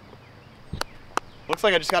 Looks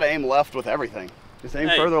like I just got to aim left with everything. Just aim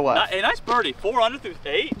further left. Hey, nice birdie. 4 under through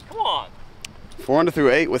 8. Come on. 4 under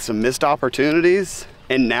through 8 with some missed opportunities.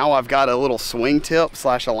 And now I've got a little swing tip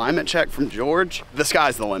 / alignment check from George. The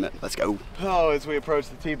sky's the limit. Let's go. Oh, as we approach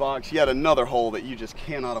the tee box, yet another hole that you just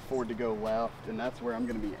cannot afford to go left. And that's where I'm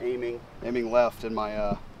going to be aiming left in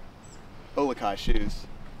my Olakai shoes.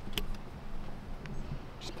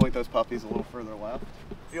 Just point those puppies a little further left.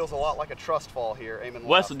 Feels a lot like a trust fall here, aiming left.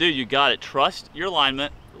 Wesley, dude, you got it. Trust your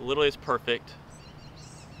alignment. Literally, it's perfect.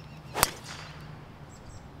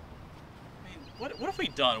 What have we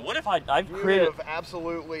done? What if I've created? You have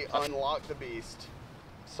absolutely unlocked the beast.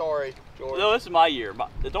 Sorry, George. No, this is my year.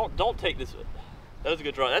 Don't take this. That was a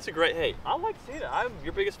good draw. That's a great. Hey, I like to see that. I'm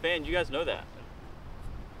your biggest fan. You guys know that.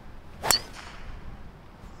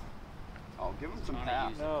 Oh, give him some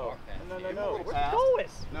pass. No. Where's it going?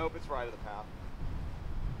 Nope, it's right of the path.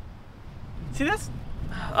 See, that's.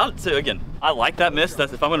 I'll say again. I like that miss.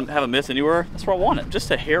 That's if I'm gonna have a miss anywhere, that's where I want it. Just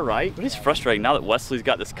a hair right. But it's frustrating now that Wesley's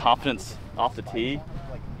got this confidence off the tee.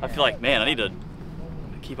 I feel like, man, I need to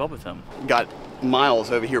keep up with him. Got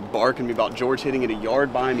Miles over here barking me about George hitting it a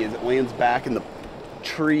yard by me as it lands back in the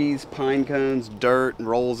trees, pine cones, dirt, and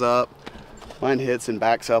rolls up. Mine hits and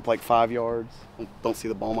backs up like 5 yards. Don't see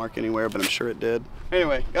the ball mark anywhere, but I'm sure it did.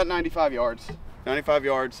 Anyway, got 95 yards. 95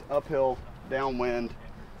 yards, uphill, downwind.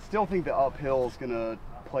 Still think the uphill is gonna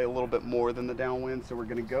play a little bit more than the downwind, so we're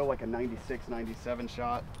gonna go like a 96, 97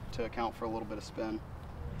 shot to account for a little bit of spin.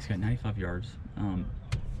 He's got 95 yards.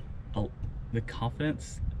 The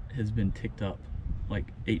confidence has been ticked up like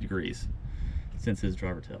 8 degrees since his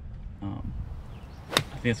driver tip. I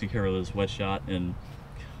think it's gonna carry with his wedge shot, and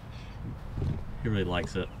he really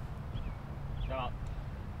likes it.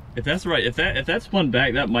 If that's right, if that's spun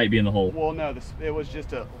back, that might be in the hole. Well, no, it was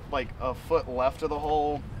just a foot left of the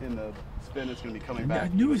hole, and the spin is going to be coming back. I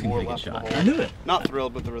knew he was going to take a shot. I knew it. Not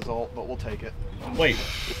thrilled with the result, but we'll take it. Wait,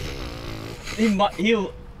 he might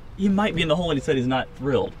be in the hole, and he said he's not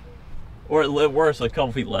thrilled, or at worst, a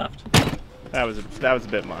couple feet left. That was a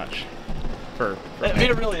bit much for I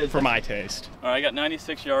mean, it really is for my taste. All right, I got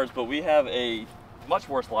 96 yards, but we have a much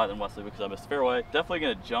worse lie than Wesley because I missed the fairway. Definitely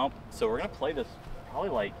going to jump, so we're going to play this. Probably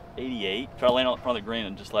like 88. Try to land on the front of the green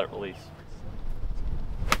and just let it release.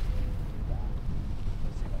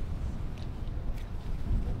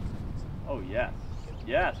 Oh yes,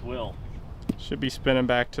 yes, Will. Should be spinning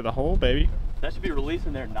back to the hole, baby. That should be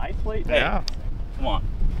releasing there nicely. Yeah. Hey, come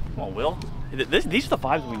on, Will. These are the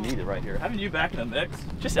vibes we needed right here. Having you back in the mix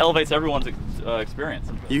just elevates everyone's experience.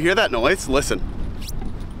 You hear that noise? Listen.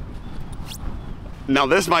 Now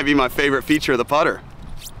this might be my favorite feature of the putter.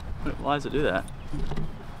 Why does it do that?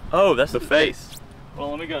 Oh, that's the face. Well,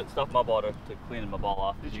 let me go stuff my ball to clean my ball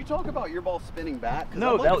off. Did you talk about your ball spinning back?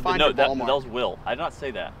 No, that was Will. I did not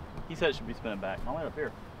say that. He said it should be spinning back. I'll land up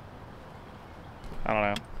here. I don't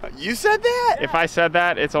know. You said that? If I said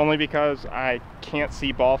that, it's only because I can't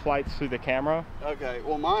see ball flights through the camera. Okay,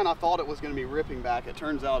 well mine, I thought it was going to be ripping back. It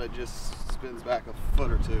turns out it just spins back a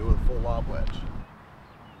foot or two with a full lob wedge.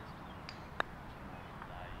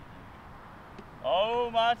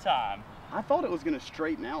 Oh, my time. I thought it was going to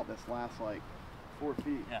straighten out this last, like, 4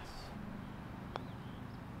 feet. Yes.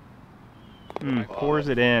 Pours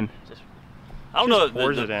it in. I don't know.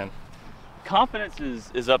 Pours it in. Confidence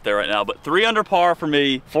is up there right now, but 3 under par for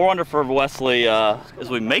me, 4 under for Wesley as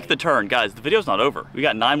we make the turn. Guys, the video's not over. We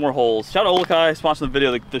got 9 more holes. Shout out to Olakai, sponsoring the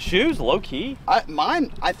video. The shoes, low key. I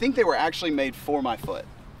think they were actually made for my foot.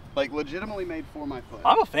 Like, legitimately made for my foot.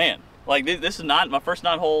 I'm a fan. Like, this is my first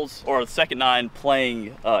 9 holes, or the second 9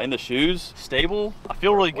 playing in the shoes. Stable. I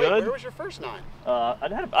feel really good. Wait, where was your first 9?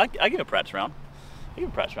 I gave a practice round. I gave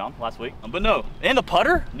a practice round last week. But no, and the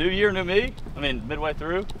putter, new year, new me. I mean, midway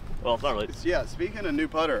through. Well, it's not really. Yeah, speaking of new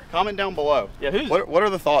putter, comment down below. Yeah, what are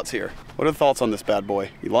the thoughts here? What are the thoughts on this bad boy?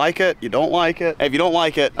 You like it? You don't like it? Hey, if you don't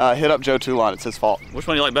like it, hit up Joe Toulon. It's his fault. Which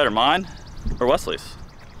one do you like better, mine or Wesley's?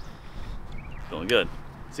 Feeling good.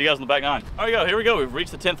 See you guys on the back 9. All right, here we go. We've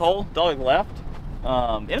reached the 10th hole. Dog left.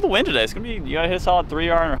 Into the wind today. It's gonna be, you gotta hit a solid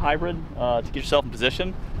 3-iron or hybrid to get yourself in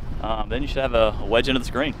position. Then you should have a wedge into the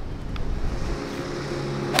screen.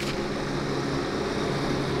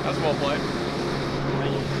 That's well played.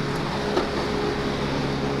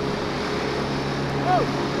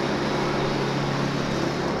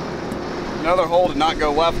 Another hole did not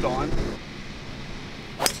go left on.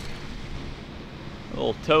 A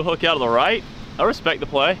little toe hook out of the right. I respect the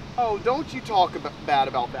play. Oh, don't you talk bad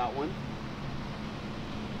about that one.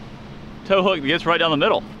 Toe hook gets right down the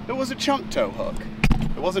middle. It was a chunk toe hook.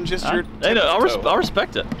 It wasn't just your Hey, no, toe. I'll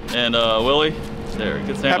respect it. And Willie, there,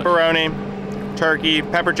 good sandwich. Pepperoni, turkey,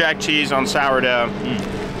 pepper jack cheese on sourdough.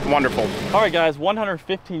 Wonderful. All right, guys,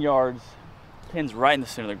 115 yards. Pin's right in the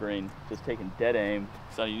center of the green. Just taking dead aim.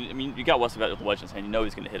 So, I mean, you got Wesley with the wedge in his hand. You know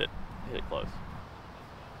he's going to hit it close.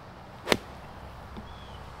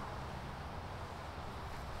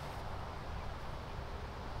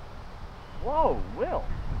 Whoa, Will.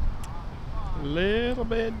 A little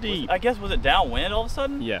bit deep. I guess, was it downwind all of a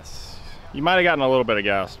sudden? Yes. You might have gotten a little bit of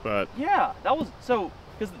gust, but Yeah, that was so,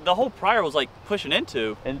 because the whole prior was like pushing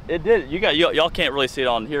into, and it did. Y'all can't really see it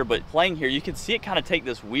on here, but playing here, you can see it kind of take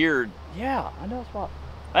this weird. Yeah, I know spot.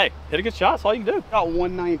 Hey, hit a good shot. That's all you can do. Got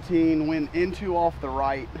 119, went into off the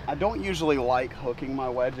right. I don't usually like hooking my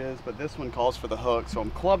wedges, but this one calls for the hook, so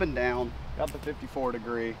I'm clubbing down. Got the 54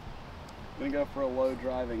 degree. Gonna go for a low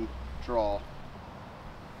driving draw.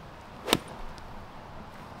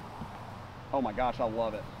 Oh my gosh, I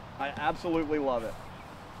love it. I absolutely love it.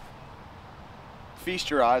 Feast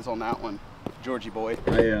your eyes on that one, Georgie boy.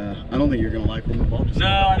 I don't think you're gonna like when the ball just... No,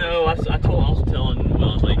 I know. I was telling Will,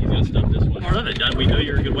 I was like, he's gonna stuff this one. Part of it, we know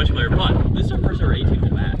you're a good wedge player, but this is our first ever 18-hole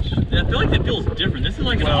match. I feel like it feels different. This is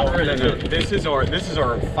like an This is our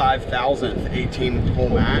 5,000th 18-hole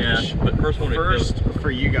match. Yeah, but first for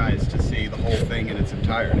you guys to see the whole thing in its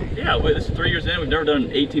entirety. Yeah, this is 3 years in. We've never done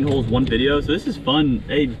 18 holes, one video, so this is fun.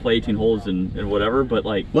 Hey, to play 18 holes and whatever, but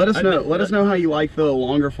like, let us know how you like the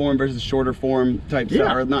longer form versus shorter form type.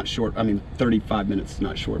 Yeah. Or not short. I mean, 35 minutes is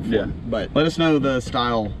not short form. Yeah. But let us know the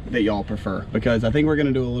style that y'all prefer, because I think we're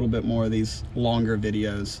gonna do a little bit more of these longer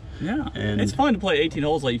videos. Yeah, and it's fun to play 18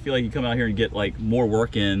 holes. Like, you feel like you come out here and get like more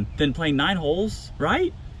work in than playing 9 holes,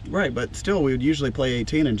 right? Right, but still, we would usually play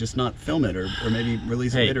 18 and just not film it, or maybe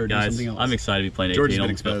release it later or guys, do something else. I'm excited to be playing 18. George's been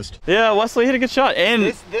exposed. Yeah, Wesley hit a good shot, and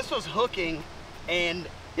this was hooking, and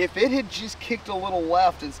if it had just kicked a little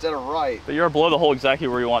left instead of right. But you're below the hole exactly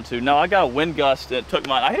where you want to. No, I got a wind gust that took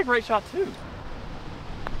mine. I hit a great shot too.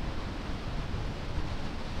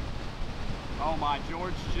 Oh my,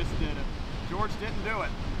 George just did it. George didn't do it.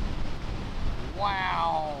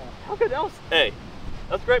 Wow. How good that was? Hey,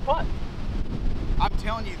 that's a great putt. I'm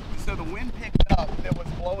telling you, so the wind picked up, it was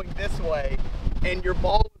blowing this way, and your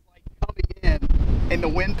ball was like coming in, and the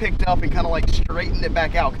wind picked up and kind of like straightened it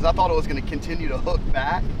back out, because I thought it was going to continue to hook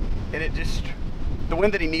back, and it just, the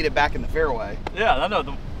wind that he needed back in the fairway. Yeah, I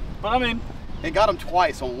know, but I mean, it got him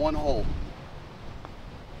twice on one hole.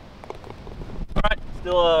 All right,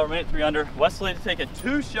 still remain at 3 under. Wesley to take a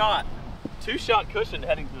two-shot cushion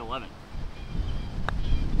heading to the 11.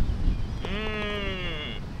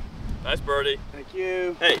 Nice birdie. Thank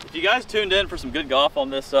you. Hey, if you guys tuned in for some good golf on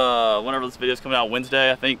this, whenever this video is coming out,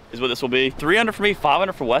 Wednesday, I think is what this will be. 3 under for me, 5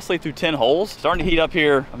 under for Wesley through 10 holes. Starting to heat up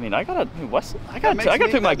here. I mean, I gotta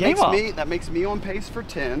pick my game up. That makes me on pace for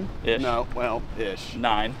 10. Ish. No, well, ish.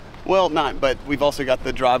 9. Well, 9, but we've also got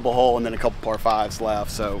the drivable hole and then a couple par 5s left,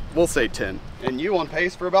 so we'll say 10. And you on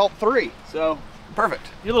pace for about 3, so perfect.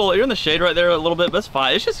 You're in the shade right there a little bit, but it's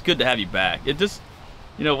fine. It's just good to have you back. It just,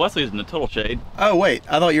 you know, Wesley's in the total shade. Oh wait,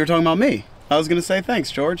 I thought you were talking about me. I was gonna say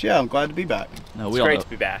thanks, George. Yeah, I'm glad to be back. No, it's great to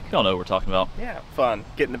be back. We all know what we're talking about. Yeah, fun.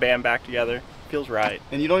 Getting the band back together. Feels right.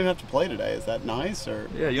 And you don't even have to play today. Is that nice or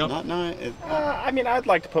yeah, you not nice? I mean, I'd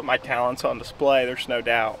like to put my talents on display. There's no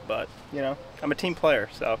doubt, but you know, I'm a team player,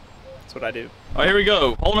 so that's what I do. All right, here we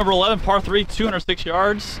go. Hole number 11, par 3, 206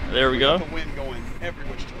 yards. There we go. The wind going every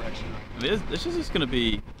which direction. This is just gonna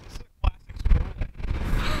be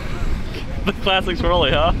the classic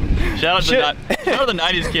swirly, huh? Shout out to the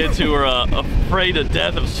 90s kids who were afraid to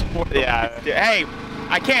death of swirly. Yeah. Hey,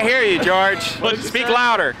 I can't hear you, George. Speak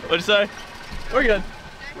louder. What'd you say? We're good.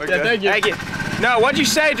 We're good. Thank you. No, what'd you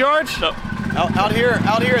say, George? No. Out here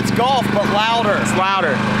it's golf, but louder. It's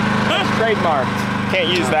louder. Trademarked. Can't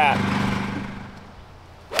use that.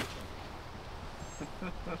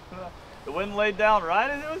 The wind laid down right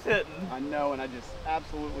as it was hitting. I know, and I just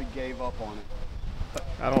absolutely gave up on it.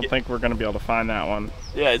 I don't think we're going to be able to find that one.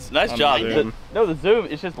 Yeah, it's nice job. No, the zoom,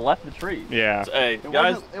 it's just left the tree. Yeah. So, hey,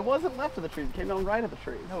 guys. It wasn't left of the tree. It came down right of the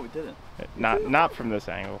tree. No, we didn't. Not from this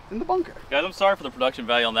angle. In the bunker. Guys, I'm sorry for the production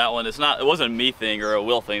value on that one. It wasn't a me thing or a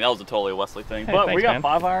Will thing. That was totally a Wesley thing. Hey, but thanks, we got man.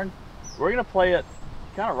 5 iron. We're going to play it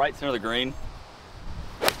kind of right center of the green.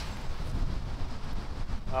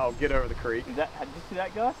 Oh, get over the creek. Did you see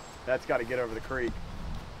that, Gus? That's got to get over the creek.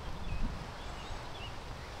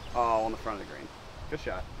 Oh, on the front of the green. Good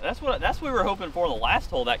shot. That's what we were hoping for in the last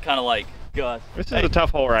hole. That kind of like Gus. This is a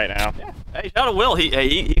tough hole right now. Yeah. Hey, shout out to Will.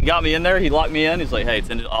 He got me in there. He locked me in. He's like, hey, it's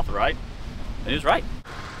ended off the right. And he was right.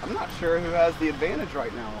 I'm not sure who has the advantage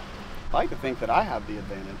right now. I like to think that I have the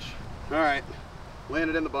advantage. All right,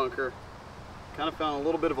 landed in the bunker. Kind of found a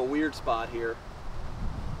little bit of a weird spot here.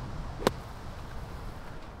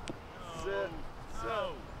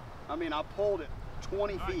 I mean, I pulled it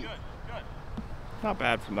 20 feet. Good. Not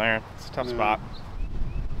bad from there. It's a tough spot.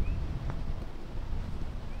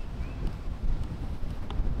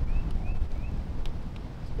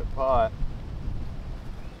 It's a good putt.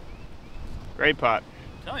 Great putt.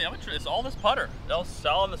 I'm telling you, it's all this putter. That was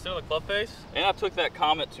solid in the center of the club face. And I took that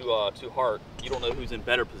comment to heart. You don't know who's in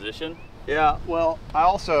better position. Yeah, well, I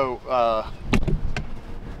also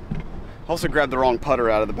grabbed the wrong putter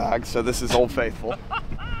out of the bag, so this is Old Faithful.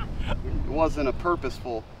 It wasn't a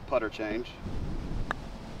purposeful putter change.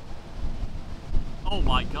 Oh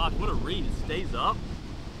my gosh, what a read. It stays up.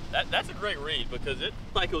 That's a great read because it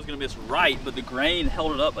looked like it was going to miss right, but the grain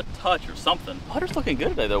held it up a touch or something. Putter's looking good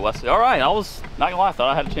today though, Wesley. All right, I was not going to lie, I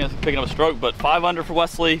thought I had a chance of picking up a stroke, but 5 under for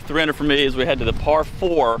Wesley, 3 under for me as we head to the par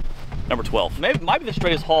 4, number 12. Might be the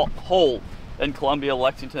straightest hole in Columbia,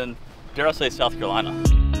 Lexington, dare I say South Carolina.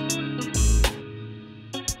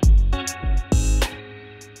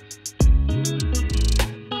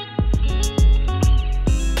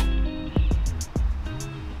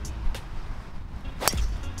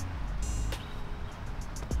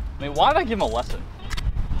 I mean, why did I give him a lesson?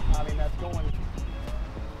 I mean, that's going. What do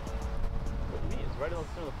you mean? It's right in the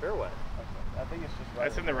center of the fairway. I think it's just right.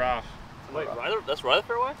 That's in the rough. Wait, that's right of the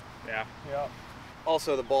fairway? Yeah. Yeah.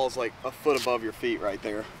 Also, the ball's like a foot above your feet right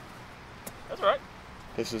there. That's all right.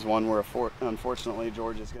 This is one where, unfortunately,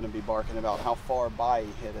 George is going to be barking about how far by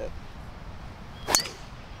he hit it.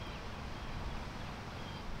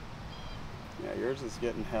 Yeah, yours is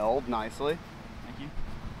getting held nicely. Thank you.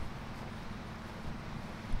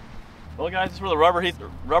 Well, guys, this is where the rubber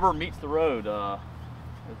meets the road, as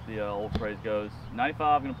the old phrase goes.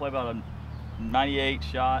 95, going to play about a 98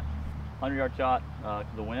 shot, 100-yard shot to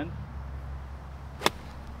the wind.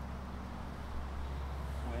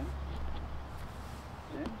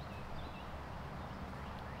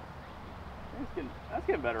 That's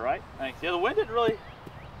getting better, right? Thanks. Yeah, the wind didn't really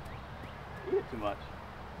eat it too much.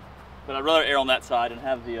 But I'd rather err on that side and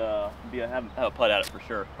have have a putt at it for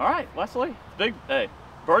sure. All right, Wesley, hey,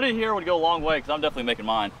 birdie here would go a long way because I'm definitely making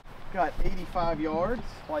mine. Got 85 yards.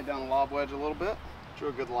 Slide down the lob wedge a little bit. Drew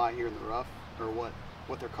a good lie here in the rough, or what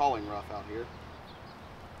they're calling rough out here.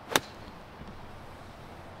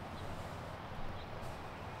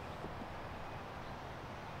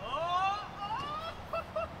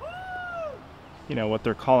 You know, what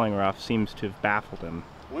they're calling rough seems to have baffled him.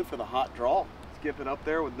 Went for the hot draw. Skip it up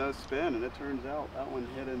there with no spin, and it turns out that one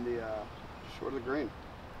hit in the short of the green.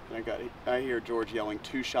 And I hear George yelling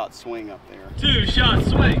 2-shot swing up there. 2-shot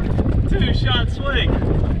swing, 2-shot swing.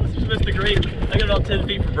 Let's just miss the green. I got about 10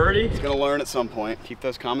 feet for birdie. He's gonna learn at some point. Keep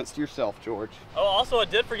those comments to yourself, George. Oh, also I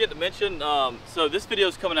did forget to mention, so this video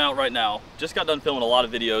is coming out right now. Just got done filming a lot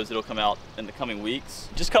of videos that'll come out in the coming weeks.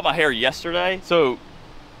 Just cut my hair yesterday, so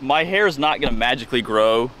my hair is not gonna magically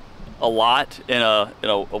grow a lot in a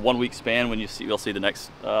 1 week span when you'll see the next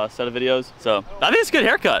set of videos. So I think it's a good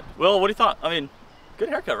haircut. Will, what do you thought? I mean, good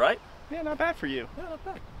haircut, right? Yeah, not bad for you. Yeah, not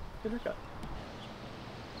bad. Good haircut.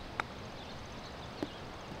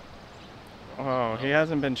 Oh, he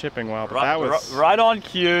hasn't been chipping well, but that was right on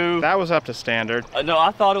cue. That was up to standard. No, I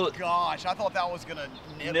thought it was. Gosh, I thought that was gonna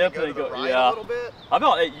nip and go to the right yeah. a little bit. I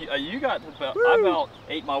about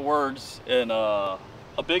ate my words in a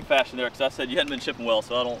big fashion there because I said you hadn't been chipping well,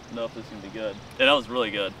 so I don't know if this is gonna be good. And that was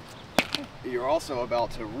really good. You're also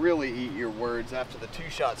about to really eat your words after the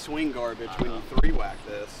 2-shot swing garbage when you 3-whack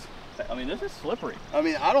this. I mean, this is slippery. I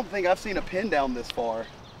mean, I don't think I've seen a pin down this far.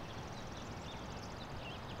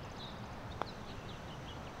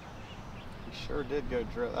 He sure did go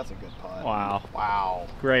drill. That's a good putt. Wow. Wow.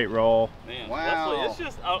 Great roll. Man, wow. Wesley, it's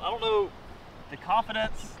just, I don't know, the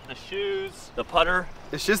confidence, the shoes, the putter.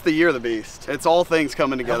 It's just the year of the beast. It's all things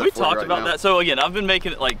coming together. We for you talked right about now. that. So again, I've been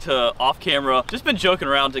making it like to off camera, just been joking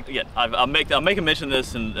around. Again, I'm making mention of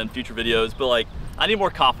this in future videos, but like I need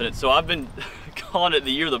more confidence. So I've been calling it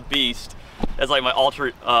the year of the beast as like my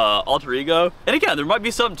alter ego. And again, there might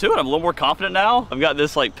be something to it. I'm a little more confident now. I've got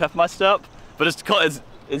this like pep in my step, but it's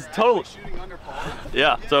totally shooting under par.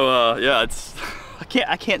 yeah. So yeah, it's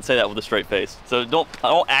I can't say that with a straight face. So I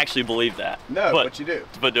don't actually believe that. No, but you do.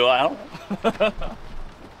 But do I? I don't know.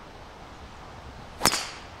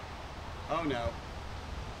 Oh no.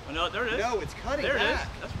 Oh, no, there it is. No, it's cutting there back.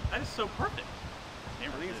 It is. That is so perfect. I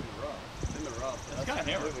think it's in the rough. It's in the rough. It's kind of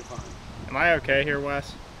hammered. Completely fine. Am I okay here,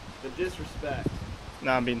 Wes? The disrespect.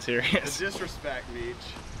 No, I'm being serious. The disrespect, Meech.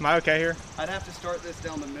 Am I okay here? I'd have to start this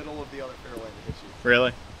down the middle of the other fairway to hit you.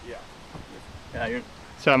 Really? Yeah. Yeah, you're.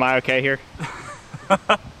 So am I okay here? Oh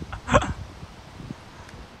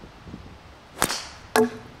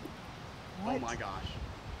my gosh.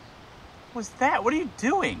 What's that? What are you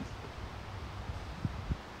doing?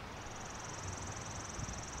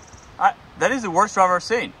 That is the worst drive I've ever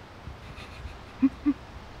seen.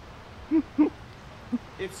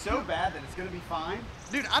 It's so bad that it's going to be fine.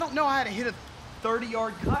 Dude, I don't know how to hit a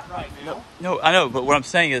 30-yard cut right now. No, I know, but what I'm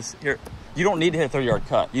saying is, here, you don't need to hit a 30-yard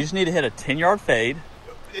cut. You just need to hit a 10-yard fade.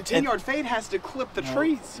 A 10-yard fade has to clip the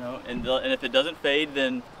trees. No, and if it doesn't fade,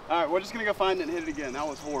 then... All right, we're just going to go find it and hit it again. That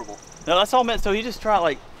was horrible. No, that's all meant. So he just tried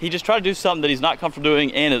to do something that he's not comfortable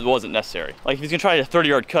doing, and it wasn't necessary. Like, if he's going to try a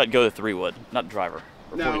 30-yard cut, go to 3-wood, not driver.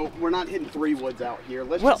 No, we're not hitting 3 woods out here.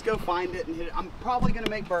 Let's just go find it and hit it. I'm probably going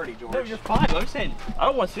to make birdie, George. No, you're fine. I'm saying, I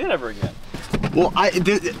don't want to see it ever again. Well, I'd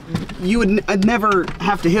never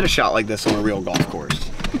have to hit a shot like this on a real golf course.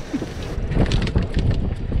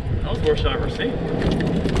 That was the worst shot I've ever seen.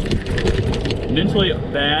 Mentally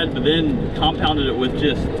bad, but then compounded it with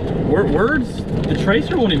just words. The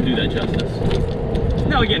tracer won't even do that justice.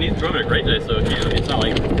 Now again, he's driving a great day, so it's not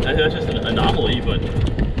like that's just an anomaly. But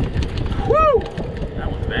whoo, that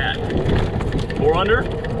was bad. 4 under,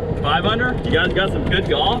 5 under. You guys got some good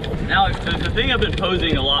golf. Now the thing I've been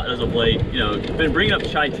posing a lot as of late, been bringing up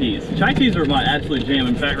chai teas. Chai teas are my absolute jam.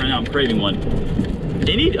 In fact, right now I'm craving one.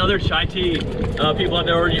 Any other chai tea people out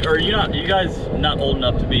there, or are you guys not old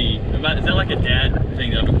enough to be? Is that like a dad thing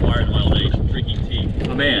that I've acquired in my old age, drinking tea?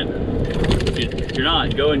 But man, if you're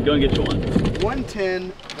not, go and get you one.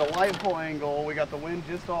 110, the light pole angle. We got the wind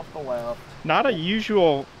just off the left. Not a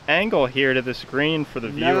usual angle here to this green for the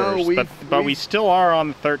viewers, No, but we still are on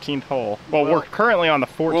the 13th hole. Well, we're currently on the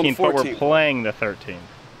 14th, but we're playing the 13th.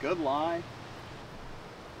 Good lie.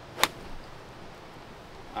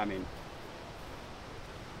 I mean,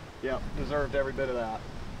 yeah, deserved every bit of that.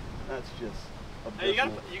 That's just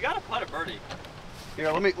abysmal. Hey, you gotta putt a birdie.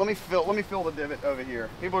 Here, let me fill the divot over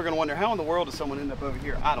here. People are gonna wonder how in the world does someone end up over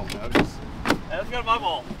here? I don't know. Just Let's go to my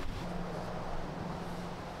ball.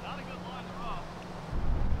 Not a good line to rough.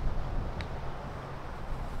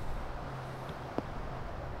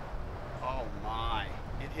 oh my,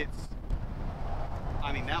 it hits.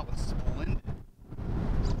 I mean, that was splendid.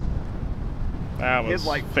 That was Hit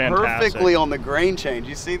like fantastic. perfectly on the grain change.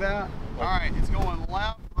 You see that? All right, it's going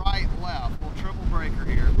left, right, left. Little triple breaker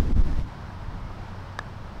here.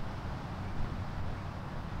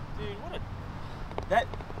 Dude, what a...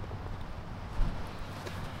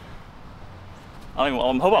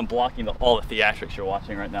 I'm hoping I'm blocking all the theatrics you're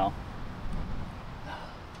watching right now.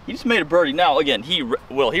 He just made a birdie. Now, again, he read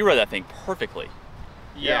that thing perfectly.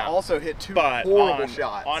 Yeah, also hit 2 horrible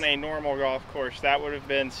shots. On a normal golf course, that would have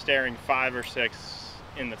been staring 5 or 6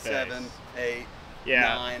 in the face. 7, 8,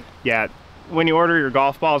 yeah. 9. Yeah, when you order your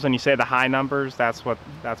golf balls and you say the high numbers, that's what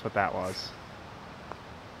that was.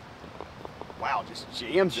 Wow, just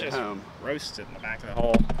jams it home. Roasted in the back of the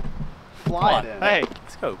hole. Fly it in. Hey,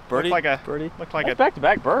 Let's go, birdie. Looked like a birdie. Looked like That's a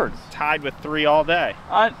back-to-back birds. tied with 3 all day.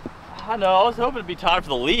 I know. I was hoping to be tied for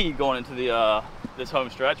the lead going into the this home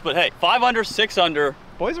stretch, but hey, 5 under, 6 under.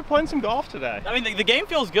 Boys are playing some golf today. I mean, the game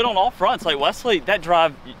feels good on all fronts. Like Wesley, that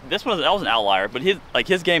drive, that was an outlier, but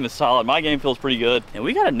his game is solid. My game feels pretty good, and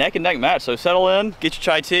we got a neck and neck match. So settle in, get your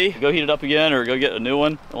chai tea, go heat it up again, or go get a new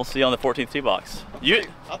one. And we'll see you on the 14th tee box.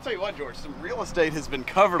 I'll tell you what, George. Some real estate has been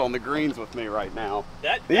covered on the greens with me right now.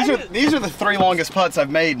 These are the 3 longest putts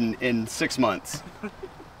I've made in 6 months.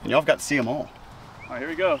 And y'all have got to see them all. All right, here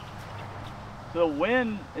we go. So the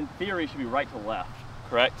wind, in theory, should be right to left,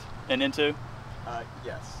 correct? And into?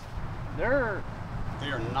 Yes. They are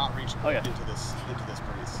not reaching into this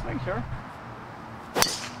breeze. Make sure.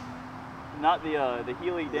 Not the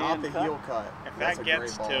Healy Dan Not the cut? heel cut. If that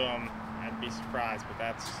gets to him, I'd be surprised, but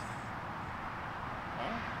that's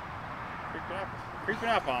creeping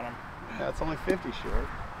up on him. That's only 50 short.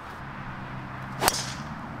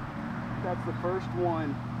 That's the first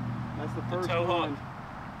one. That's the first one.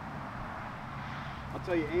 I'll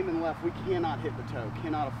tell you, aiming left, we cannot hit the toe.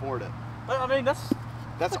 Cannot afford it. I mean, that's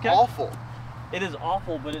okay. Awful. It is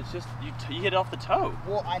awful, but it's just, you hit it off the toe.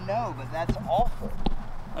 Well, I know, but that's awful.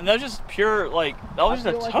 And that was just pure, like, that was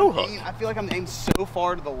just a toe hook. I feel like I'm aimed so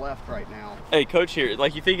far to the left right now. Hey, coach here,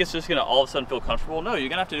 like, you think it's just gonna all of a sudden feel comfortable? No, you're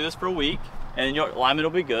gonna have to do this for a week, and your alignment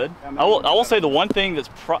will be good. I will say the one thing that's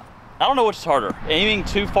I don't know which is harder, aiming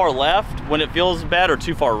too far left when it feels bad or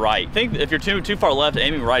too far right. I think if you're too far left,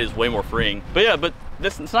 aiming right is way more freeing. But yeah, but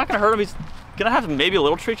it's not gonna hurt him. He's gonna have maybe a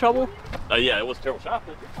little tree trouble. Yeah, it was a terrible shot,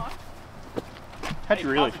 but you're fine. How'd you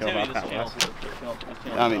really feel about that, Wes?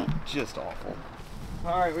 I mean, just awful.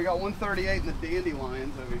 All right, we got 138 in the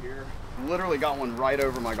dandelions over here. Literally got one right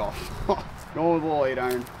over my golf ball. Going with a little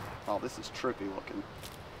 8-iron. Oh, this is trippy looking.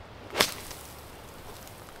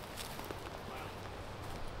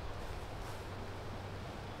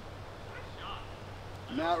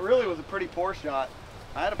 No, it really was a pretty poor shot.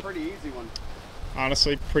 I had a pretty easy one.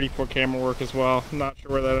 Honestly, pretty poor camera work as well. I'm not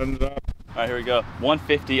sure where that ended up. All right, here we go.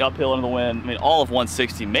 150 uphill into the wind. I mean, all of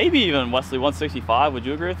 160, maybe even Wesley 165. Would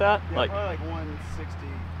you agree with that? Yeah, probably like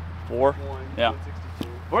 164. Yeah. 162.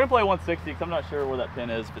 We're gonna play 160 because I'm not sure where that pin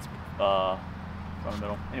is. If it's from the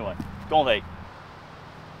middle. Anyway, going with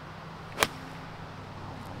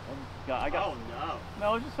 8. I got. Oh no. No,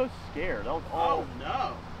 I was just so scared. That was all. Oh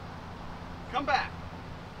no. Come back.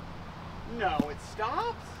 No, it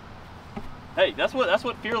stops. Hey, that's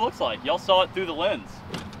what fear looks like. Y'all saw it through the lens.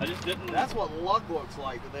 I just didn't. That's what luck looks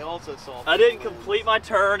like, but they also saw. I didn't complete my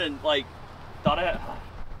turn and like thought I had.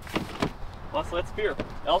 Let's fear.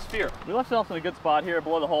 That was fear. We left ourselves in a good spot here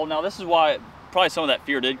below the hole. Now this is why probably some of that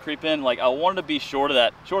fear did creep in. Like I wanted to be short of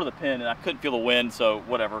the pin, and I couldn't feel the wind, so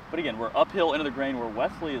whatever. But again, we're uphill into the grain where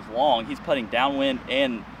Wesley is long. He's putting downwind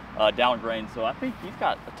and down grain, so I think he's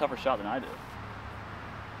got a tougher shot than I do.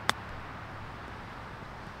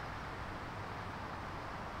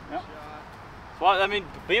 Yep. So I mean,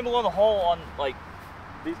 being below the hole on like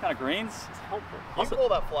these kind of greens is helpful. You can pull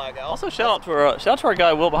that flag out. Also, shout out to our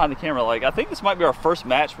guy Will behind the camera. Like, I think this might be our first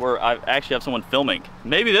match where I actually have someone filming.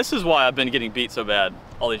 Maybe this is why I've been getting beat so bad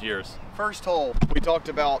all these years. First hole, we talked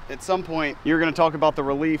about at some point you're going to talk about the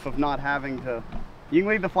relief of not having to. You can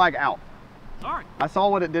leave the flag out. Sorry. I saw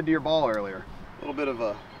what it did to your ball earlier. A little bit of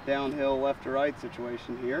a downhill left to right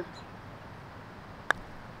situation here.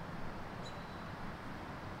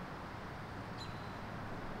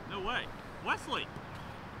 No way, Wesley.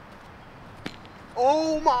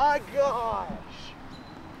 Oh my gosh!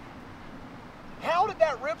 How did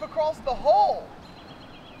that rip across the hole?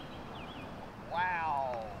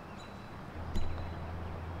 Wow.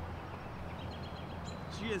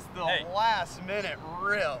 Just the last minute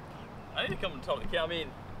rip. I need to come and talk to the camera. I mean,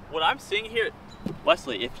 what I'm seeing here,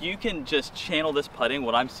 Wesley, if you can just channel this putting,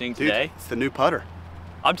 what I'm seeing today. Dude, it's the new putter.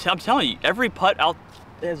 I'm telling you, every putt out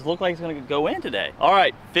has looked like it's gonna go in today. All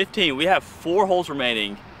right, 15, we have 4 holes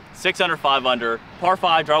remaining. 6 under, 5 under, par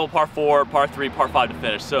 5, drivable par 4, par 3, par 5 to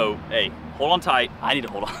finish. So, hey, hold on tight. I need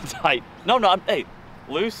to hold on tight. No, hey,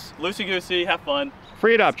 loosey-goosey, have fun.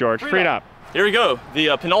 Free it up, George, free it up. Here we go,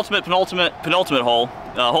 the penultimate hole.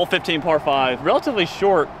 Hole 15, par 5. Relatively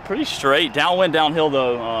short, pretty straight. Downwind, downhill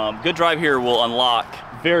though. Good drive here will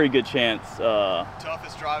unlock. Very good chance.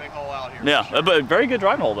 Toughest driving hole out here. Yeah, sure. But very good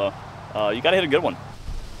driving hole though. You gotta hit a good one.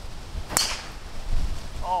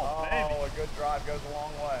 Oh, baby. A good drive goes a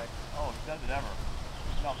long way. Oh, does it ever?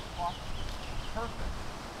 No, perfect.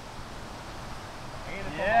 And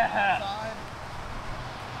it's yeah. on the side.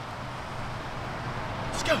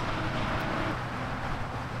 Let's go.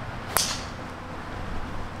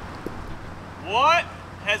 What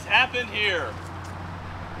has happened here?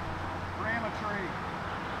 Ram a tree.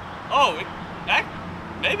 Oh, that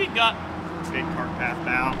maybe got Big cart path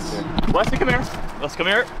bounce. Wesley, come here. Let's come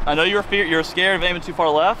here. I know you're scared of aiming too far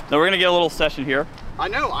left. Now we're gonna get a little session here. I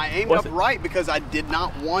know, I aimed up right because I did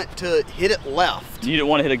not want to hit it left. You didn't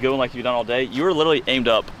want to hit a good one like you've done all day. You were literally aimed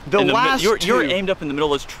up. You were aimed up in the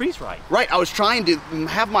middle of those trees, right? Right, I was trying to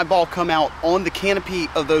have my ball come out on the canopy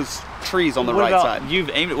of those trees on the right side.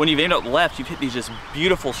 When you've aimed up left, you've hit these just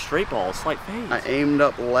beautiful straight balls, slight fades. I aimed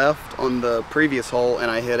up left on the previous hole and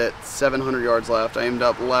I hit it 700 yards left. I aimed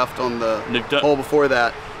up left on the hole before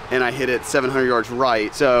that and I hit it 700 yards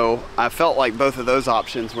right. So I felt like both of those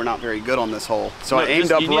options were not very good on this hole. So I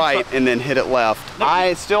aimed up right and then hit it left. No,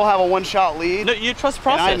 I still have a 1-shot lead. No, you trust the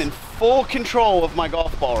process. And I'm in full control of my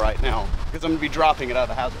golf ball right now because I'm gonna be dropping it out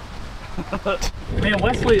of the hazard. Man,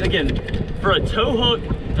 Wesley, again, for a toe hook,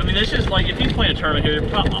 I mean, it's just like, if he's playing a tournament here,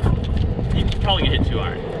 probably gonna hit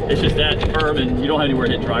 2-iron. It's just that firm and you don't have anywhere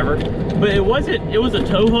to hit driver. But it was a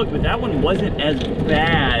toe hook, but that one wasn't as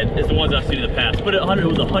bad as the ones I've seen in the past. But it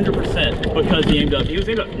was 100% because he was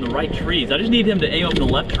aimed up in the right trees. I just need him to aim up in the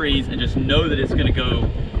left trees and just know that it's gonna go,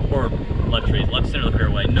 or left trees, left center of the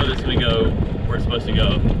fairway, know that it's gonna go where it's supposed to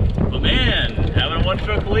go. But man, having a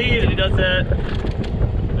 1-stroke lead and he does that,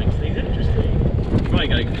 makes things interesting. Probably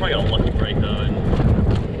got a lucky break though. And,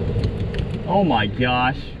 oh my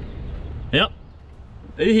gosh. Yep.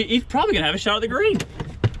 He's probably gonna have a shot at the green.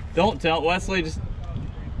 Don't tell Wesley, just,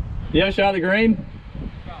 you have a shot at the green?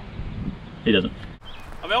 He doesn't.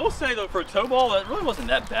 I mean, I will say though, for a toe ball, that really wasn't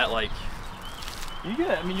that bad. Like, you're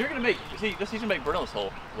gonna make, see, he's gonna make birdie on this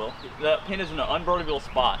hole, Will. That pin is in an unbirdable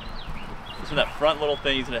spot. It's in that front little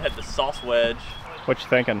thing, he's gonna hit the sauce wedge. What you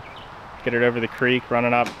thinking? Get it over the creek,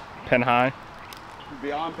 running up pin high?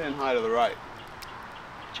 Beyond pin high to the right.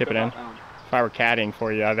 Chip it in? If I were caddying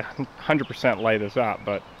for you, I'd 100% lay this up,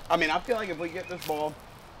 but. I mean, I feel like if we get this ball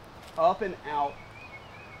up and out,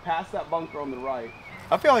 past that bunker on the right,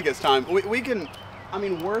 I feel like it's time. We can, I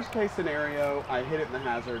mean, worst case scenario, I hit it in the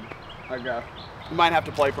hazard. I go. We might have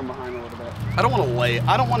to play from behind a little bit. I don't want to lay,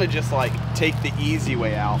 I don't want to just like take the easy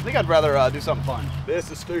way out. I think I'd rather do something fun.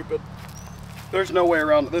 This is stupid. There's no way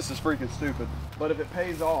around it. This is freaking stupid. But if it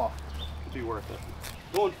pays off, it'd be worth it.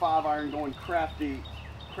 Going 5-iron, going crafty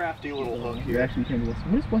little hook here. Reaction came to Wesley.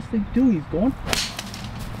 What does Wesley do? He's going.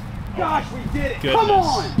 Gosh, we did it! Goodness. Come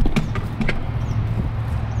on!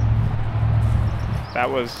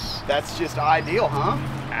 That's just ideal, huh?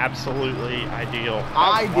 Absolutely ideal.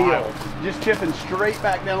 Ideal. Just chipping straight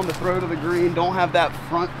back down the throat of the green. Don't have that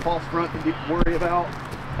false front to worry about.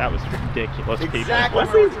 That was ridiculous, exactly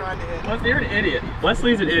people. where we're trying to hit. Wesley, you're an idiot.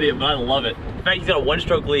 Wesley's an idiot, but I love it. In fact, he's got a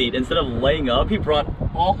 1-stroke lead. Instead of laying up, he brought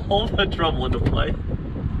all the trouble into play.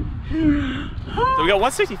 So we got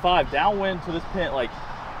 165 downwind to this pin. Like,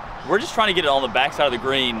 we're just trying to get it on the backside of the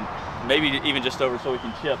green, maybe even just over so we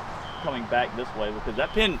can chip coming back this way, because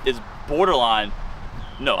that pin is borderline.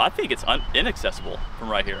 No, I think it's inaccessible from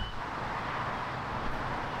right here.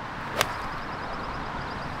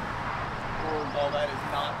 Oh, that is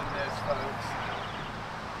not the miss, folks.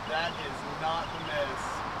 That is not the miss.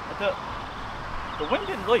 But the wind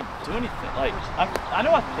didn't really do anything. Like, I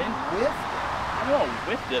know I whiffed. I know I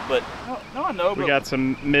whiffed it, but no, I know. We got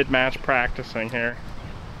some mid-match practicing here.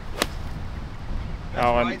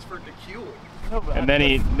 That's for tequila. And then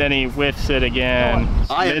he whiffs it again.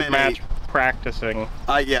 Mid-match practicing.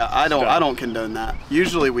 I don't condone that.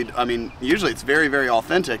 Usually usually it's very, very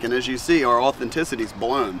authentic, and as you see, our authenticity's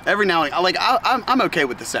blown. Every now and then, I'm okay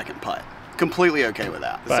with the second putt. Completely okay with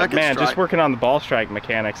that. But man, just working on the ball strike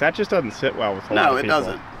mechanics, that just doesn't sit well with a lot of people. No, it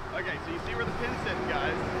doesn't. Okay, so you see where the pin's sitting,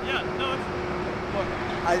 guys? Yeah, no,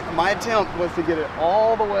 look, my attempt was to get it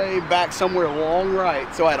all the way back somewhere long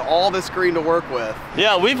right, so I had all this green to work with.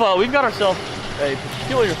 Yeah, we've got ourselves a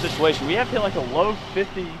peculiar situation. We have to hit like a low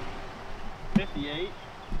 50, 58,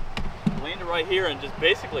 land it right here and just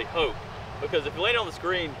basically hope. Because if you land it on the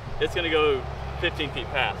screen, it's gonna go 15 feet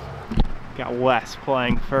past. Got Wes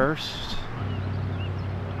playing first.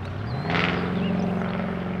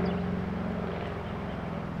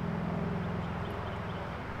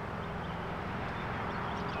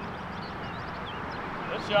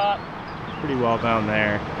 Good shot. Pretty well down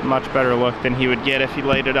there. Much better look than he would get if he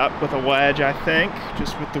laid it up with a wedge, I think,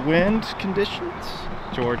 just with the wind conditions.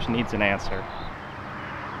 George needs an answer.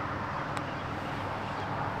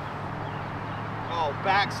 Oh,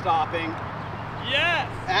 backstopping. Yes!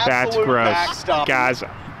 That's Absolute gross. backstopping. Guys,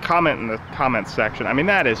 comment in the comments section. I mean,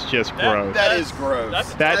 that is just gross. That is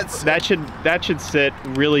gross. That should sit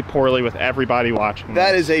really poorly with everybody watching.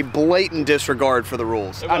 That is a blatant disregard for the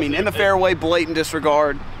rules. I mean, in the fairway, blatant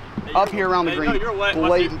disregard. Up here around the green,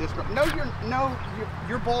 blatant disregard. No,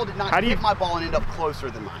 your ball did not hit my ball and end up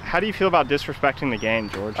closer than mine. How do you feel about disrespecting the game,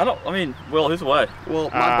 George? Will, who's away? Well,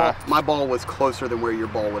 my ball was closer than where your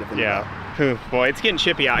ball would have been. Yeah. Ooh, boy, it's getting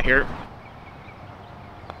chippy out here.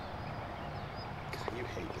 God, you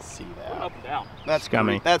hate to see that. Up and down. That's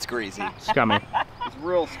scummy. That's greasy. Scummy. It's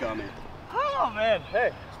real scummy. Oh man, hey,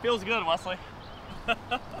 it feels good, Wesley.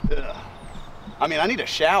 I mean, I need a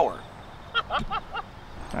shower.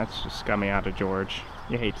 That's just scummy out of George.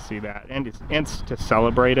 You hate to see that, and to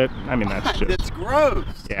celebrate it. I mean, that's just. It's gross.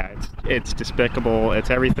 Yeah, it's despicable. It's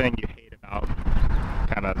everything you hate about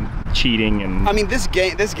kind of cheating and. I mean, this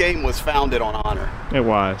game was founded on honor. It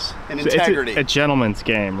was. And integrity. It's a gentleman's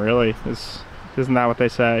game, really. Isn't that what they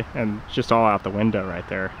say? And it's just all out the window right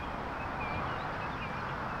there.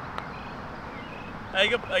 Hey,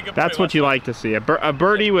 good That's what you like to see. A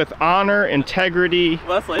birdie with honor, integrity.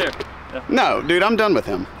 Wesley, here. Yeah. No, dude, I'm done with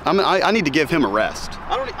him. I need to give him a rest.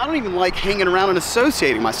 I don't even like hanging around and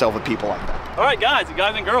associating myself with people like that. All right, guys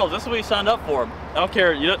and girls, this is what you signed up for. I don't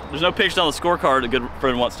care. There's no pictures on the scorecard. A good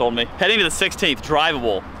friend once told me. Heading to the 16th,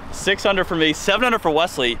 drivable. 6 under for me, 7 under for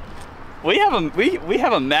Wesley. We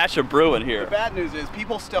have a match of brewing here. The bad news is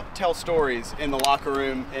people still tell stories in the locker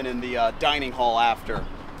room and in the dining hall after,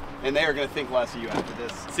 and they are going to think less of you after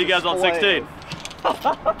this. See you guys on 16.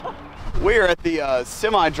 We're at the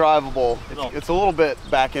semi-drivable. It's a little bit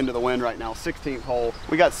back into the wind right now. 16th hole.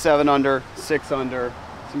 We got 7 under, 6 under.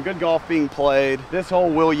 Some good golf being played. This hole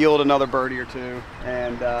will yield another birdie or two,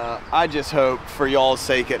 and I just hope for y'all's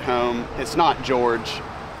sake at home it's not George,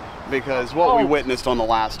 because what we witnessed on the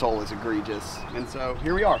last hole is egregious. And so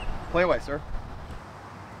here we are. Play away, sir.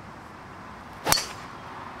 It's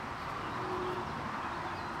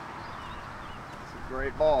a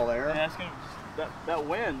great ball there. Yeah, it's gonna, that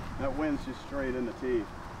wind. That wind's just straight in the tee.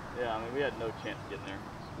 Yeah, I mean, we had no chance of getting there.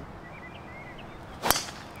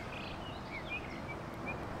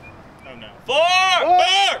 Oh no. 4! Oh!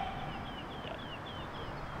 4!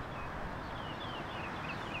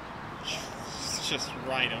 It's just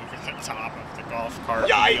right over the top of the golf cart.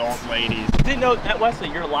 Yikes! The old ladies. Didn't know that, Wesley,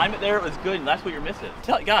 your alignment there was good, and that's what you're missing.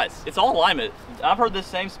 Guys, it's all alignment. I've heard this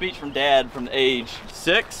same speech from Dad from age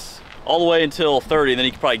 6 all the way until 30, and then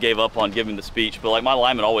he probably gave up on giving the speech, but like my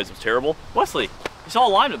alignment always was terrible. Wesley, it's all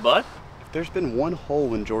alignment, bud. If there's been one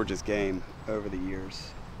hole in George's game over the years,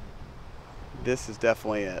 this is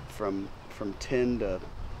definitely it, from 10 to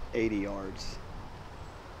 80 yards.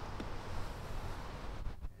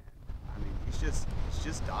 I mean, he's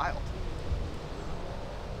just dialed.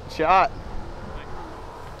 Shot.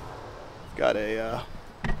 Got a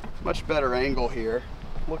much better angle here.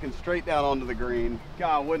 Looking straight down onto the green.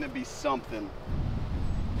 God, wouldn't it be something?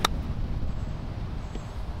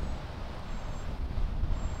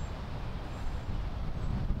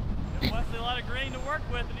 Wesley, a lot of green to work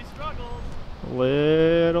with, and he struggles.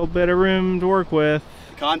 Little bit of room to work with.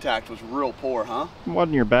 Contact was real poor, huh?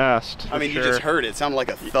 Wasn't your best. I mean, you just heard it. It sounded like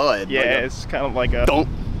a thud. Yeah, like it's kind of like a thump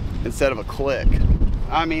instead of a click.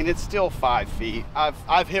 I mean, it's still 5 feet.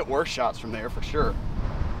 I've hit worse shots from there for sure.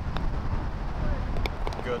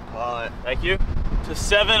 Good putt. Thank you. To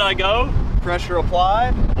 7 I go. Pressure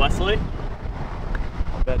applied. Wesley.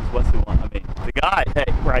 I bet it's Wesley won. I mean, the guy, hey.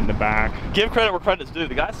 right in the back. Give credit where credit's due.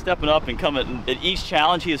 The guy's stepping up and coming at each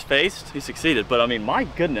challenge he has faced, he succeeded. But I mean, my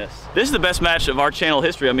goodness. This is the best match of our channel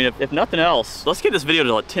history. I mean, if nothing else, let's get this video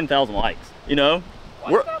to like 10,000 likes, you know?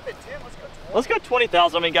 Let's go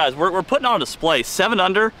 20,000. I mean, guys, we're putting on a display. 7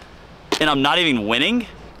 under, and I'm not even winning.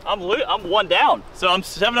 I'm 1 down. So I'm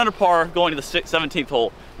 7 under par going to the 17th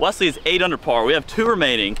hole. Wesley is 8 under par. We have 2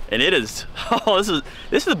 remaining, and it is, this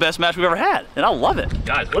is the best match we've ever had, and I love it.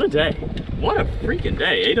 Guys, what a day. What a freaking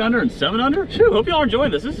day. 8 under and 7 under. Phew, hope y'all are enjoying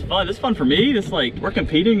this. This is fun. This is fun for me. This like, we're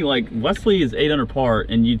competing. Like, Wesley is 8 under par,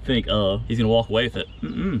 and you'd think, he's gonna walk away with it.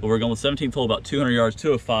 But we're going with 17th hole, about 200 yards,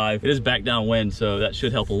 205. It is back downwind, so that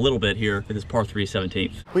should help a little bit here with this par 3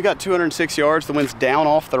 17th. We got 206 yards. The wind's down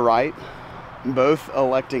off the right. Both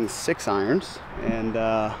electing 6 irons, and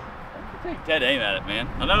Take dead aim at it, man.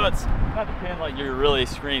 I know it's not depend like you're really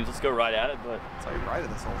screams, let's go right at it, but it's like right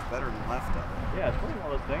of this hole is better than left of it. yeah, it's really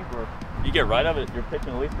one of those things where you get right of it, you're pitching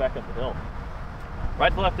at least back up the hill.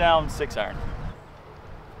 Right to left down, 6 iron.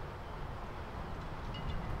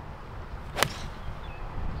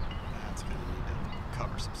 That's gonna need to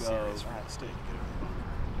cover some serious real estate to get over the bunker.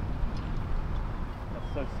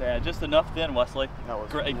 That's so sad. Just enough thin, Wesley. That was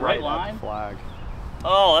great right line. at the flag.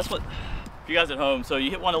 Oh, that's what. For you guys at home, so you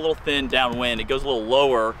hit one a little thin downwind, it goes a little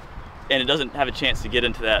lower, and it doesn't have a chance to get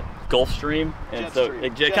into that Gulf Stream, and Jet so stream.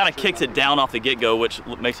 it kind of kicks it down off the get-go, which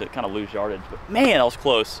makes it kind of lose yardage. But man, I was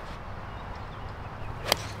close.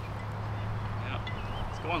 Yeah,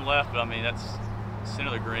 it's going left, but I mean that's center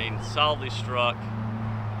of the green, solidly struck.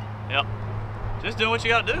 Yep, just doing what you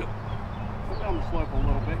got to do. Put down the slope a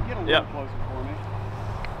little bit. Get a little closer for me.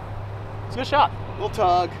 It's a good shot. Little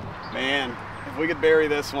tug. Man, if we could bury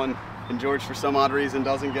this one, and George for some odd reason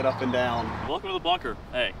doesn't get up and down. Welcome to the bunker.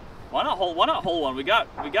 Hey, why not hole one? We got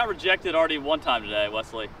rejected already one time today,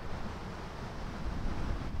 Wesley.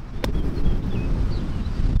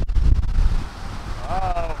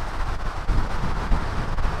 Oh.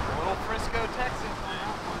 A little Frisco, Texas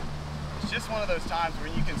now. It's just one of those times where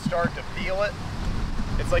you can start to feel it.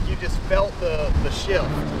 It's like you just felt the shift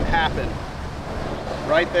happen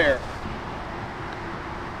right there.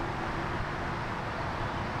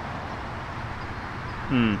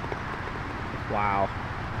 Wow.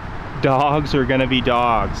 Dogs are gonna be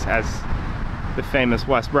dogs, as the famous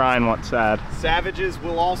Bryan once said. Savages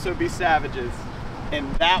will also be savages.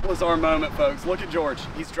 And that was our moment, folks. Look at George.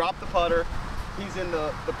 He's dropped the putter. He's in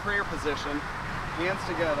the prayer position, hands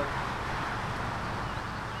together.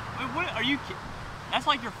 Wait, what are you? That's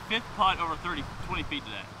like your 5th putt over 20 feet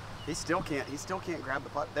today. He still can't grab the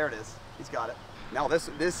putt. There it is. He's got it. Now this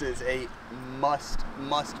is a must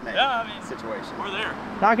make situation. We're there.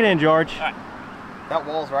 Knock it in, George. All right. That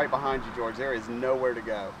wall's right behind you, George. There is nowhere to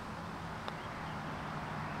go.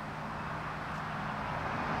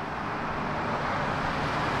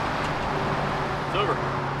 It's over.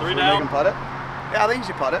 3 Should we down. make him putt it? Yeah, I think you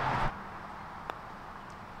should putt it.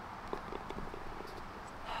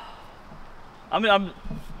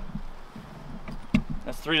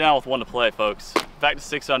 That's 3 down with 1 to play, folks. Back to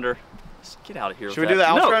 6 under. Just get out of here. Should we do the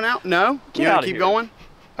outro now? No? Get You out want of to keep here. going?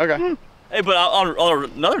 Okay. Hey, but on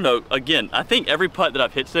another note, again, I think every putt that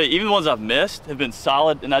I've hit today, even the ones I've missed, have been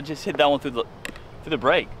solid, and I just hit that one through the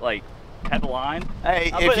break, like had the line.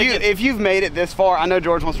 Hey, if you've made it this far, I know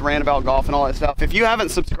George wants to rant about golf and all that stuff. If you haven't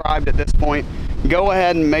subscribed at this point, go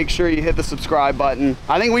ahead and make sure you hit the subscribe button.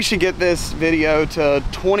 I think we should get this video to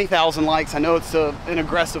 20,000 likes. I know it's an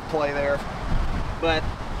aggressive play there, but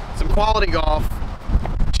some quality golf.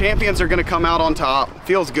 Champions are gonna come out on top.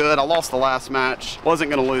 Feels good. I lost the last match. Wasn't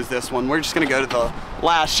gonna lose this one. We're just gonna go to the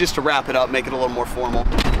last just to wrap it up, make it a little more formal.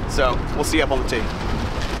 So we'll see you up on the tee.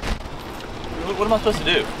 What am I supposed to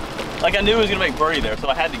do? Like, I knew he was gonna make birdie there, so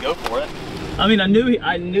I had to go for it. I mean, I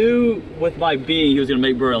knew with my being he was gonna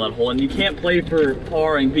make birdie on that hole, and you can't play for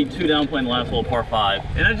par and be 2 down playing the last hole, par 5.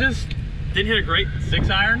 And I just didn't hit a great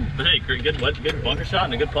 6-iron, but hey, good bunker shot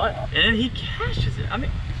and a good putt. And then he cashes it. I mean,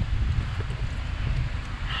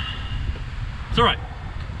 it's all right.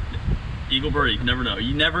 Eagle birdie, you never know.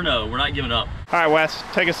 You never know. We're not giving up. All right, Wes,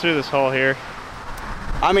 take us through this hole here.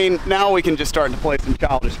 I mean, now we can just start to play some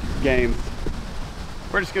childish games.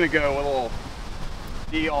 We're just gonna go with a little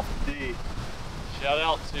D off the D. Shout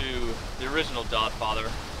out to the original Dodfather,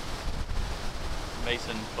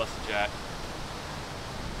 Mason Busted Jack.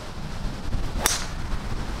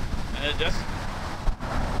 And it just...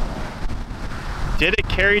 Did it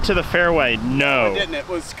carry to the fairway? No. It didn't. It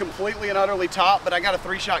was completely and utterly top, but I got a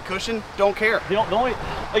 3-shot cushion. Don't care. The only,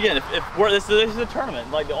 again, if we're, this is a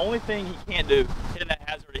tournament, like the only thing he can't do is hit that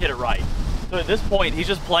hazard to hit it right. So at this point, he's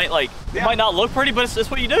just playing, like, it might not look pretty, but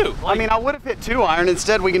it's what you do. Like, I mean, I would have hit 2-iron.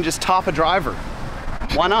 Instead, we can just top a driver.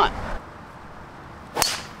 Why not?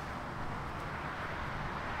 It's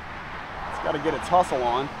got to get its hustle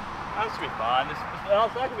on. that should be fine. It's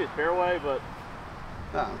not going to be a fairway, but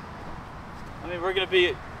I mean, we're going to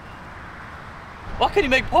be... Why couldn't he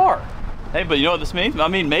make par? Hey, but you know what this means? I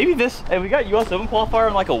mean, maybe this... Hey, we got US Open qualifier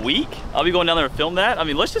in like a week. I'll be going down there and film that. I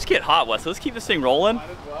mean, let's just get hot, Wes. Let's keep this thing rolling. Might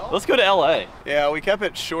as well. Let's go to LA. Yeah, we kept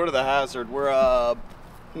it short of the hazard. We're, let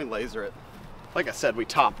me laser it. Like I said, we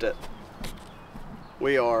topped it.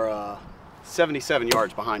 We are 77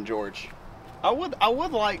 yards behind George. I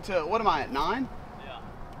would like to... What am I at, 9? Yeah.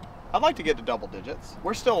 I'd like to get to double digits.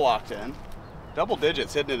 We're still locked in. Double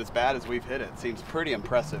digits, hitting it as bad as we've hit it, seems pretty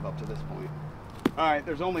impressive up to this point. All right,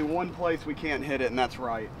 there's only one place we can't hit it, and that's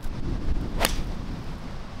right.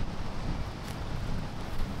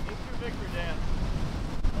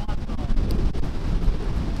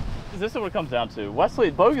 This is what it comes down to. Wesley,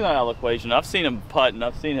 Bogey's not out of the equation. I've seen him putt, and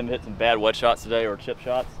I've seen him hit some bad wet shots today, or chip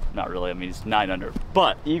shots. Not really, I mean, he's 9 under.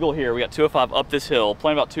 But Eagle here, we got 205 up this hill,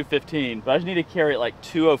 playing about 215, but I just need to carry it like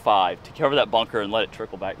 205 to cover that bunker and let it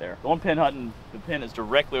trickle back there. Going pin hunting, the pin is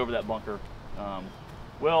directly over that bunker.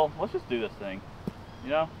 Well, let's just do this thing, you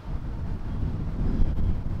know?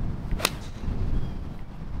 I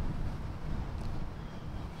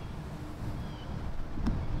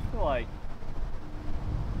feel like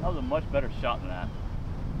that was a much better shot than that.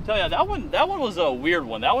 I tell you, that one was a weird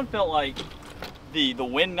one. That one felt like the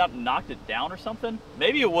wind knocked it down or something.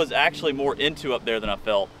 Maybe it was actually more into up there than I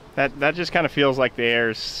felt. That just kind of feels like the air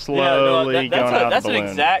is slowly going out of the balloon. That's an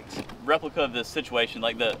exact replica of this situation.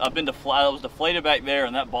 Like I was deflated back there,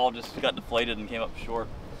 and that ball just got deflated and came up short.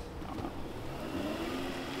 I don't know.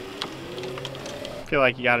 Feel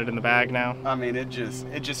like you got it in the bag now. I mean, it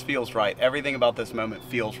just feels right. Everything about this moment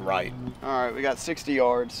feels right. All right, we got 60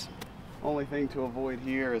 yards. Only thing to avoid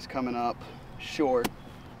here is coming up short.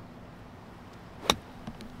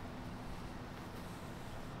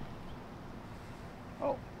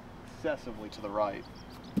 Oh, excessively to the right.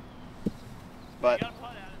 But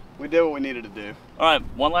we did what we needed to do. All right,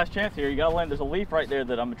 one last chance here. You gotta land. There's a leaf right there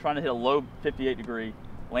that I'm trying to hit a low 58 degree.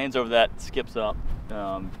 Lands over that, skips up,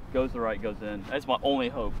 goes to the right, goes in. That's my only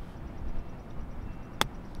hope.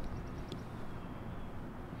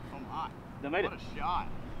 Oh my! They made what it. a shot!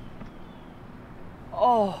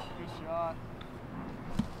 Oh. Good shot.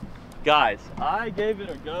 Guys, I gave it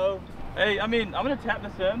a go. Hey, I mean, I'm gonna tap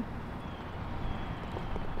this in.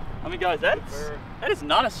 I mean, guys, that is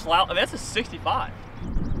not a slouch. I mean, that's a 65.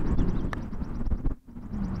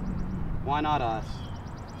 Why not us?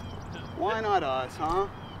 Why not us, huh?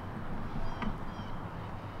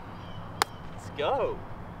 Let's go.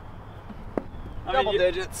 Double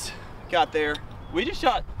digits. Got there. We just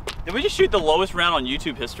shot. Did we just shoot the lowest round on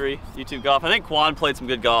YouTube history? YouTube golf. I think Quan played some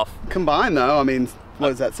good golf. Combined though, I mean,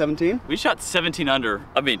 what is that, 17? We shot 17 under.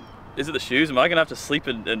 I mean, is it the shoes? Am I gonna have to sleep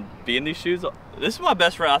and be in these shoes? This is my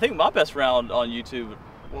best round. I think my best round on YouTube.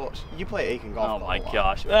 Well, you play Aiken golf. Oh my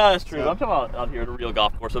gosh. That's true. I'm talking about out here at a real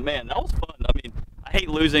golf course. But man, that was fun. I mean, I hate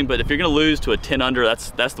losing, but if you're gonna lose to a 10 under,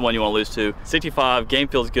 that's the one you want to lose to. 65. Game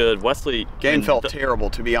feels good. Wesley. Game felt terrible,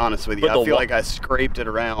 to be honest with you. I feel like I scraped it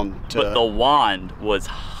around. But the wand was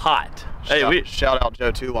hot. Shout out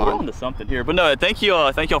Joe Toulon. We're on to something here. But no, thank you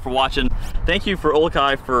all for watching. Thank you for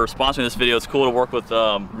Ulukai for sponsoring this video. It's cool to work with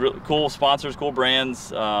really cool sponsors, cool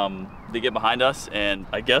brands to get behind us, and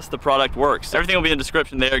I guess the product works. Everything will be in the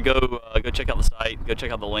description there. Go check out the site. Go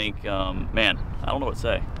check out the link. Man, I don't know what to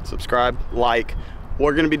say. Subscribe, like.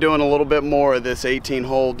 We're gonna be doing a little bit more of this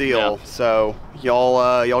 18-hole deal, so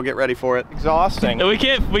y'all get ready for it. Exhausting. And we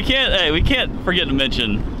can't forget to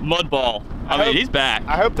mention Mudball. I mean, he's back.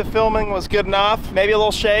 I hope the filming was good enough. Maybe a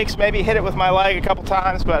little shakes, maybe hit it with my leg a couple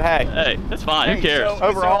times, but hey. Hey, that's fine. Who cares? So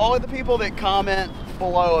overall, all of the people that comment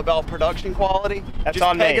below about production quality, that's just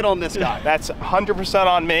on me. peg it on this guy. That's 100%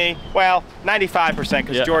 on me. Well, 95%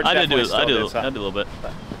 because George definitely still did some. I did a little bit.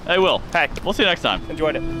 Hey, Will. Hey. We'll see you next time.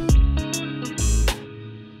 Enjoyed it.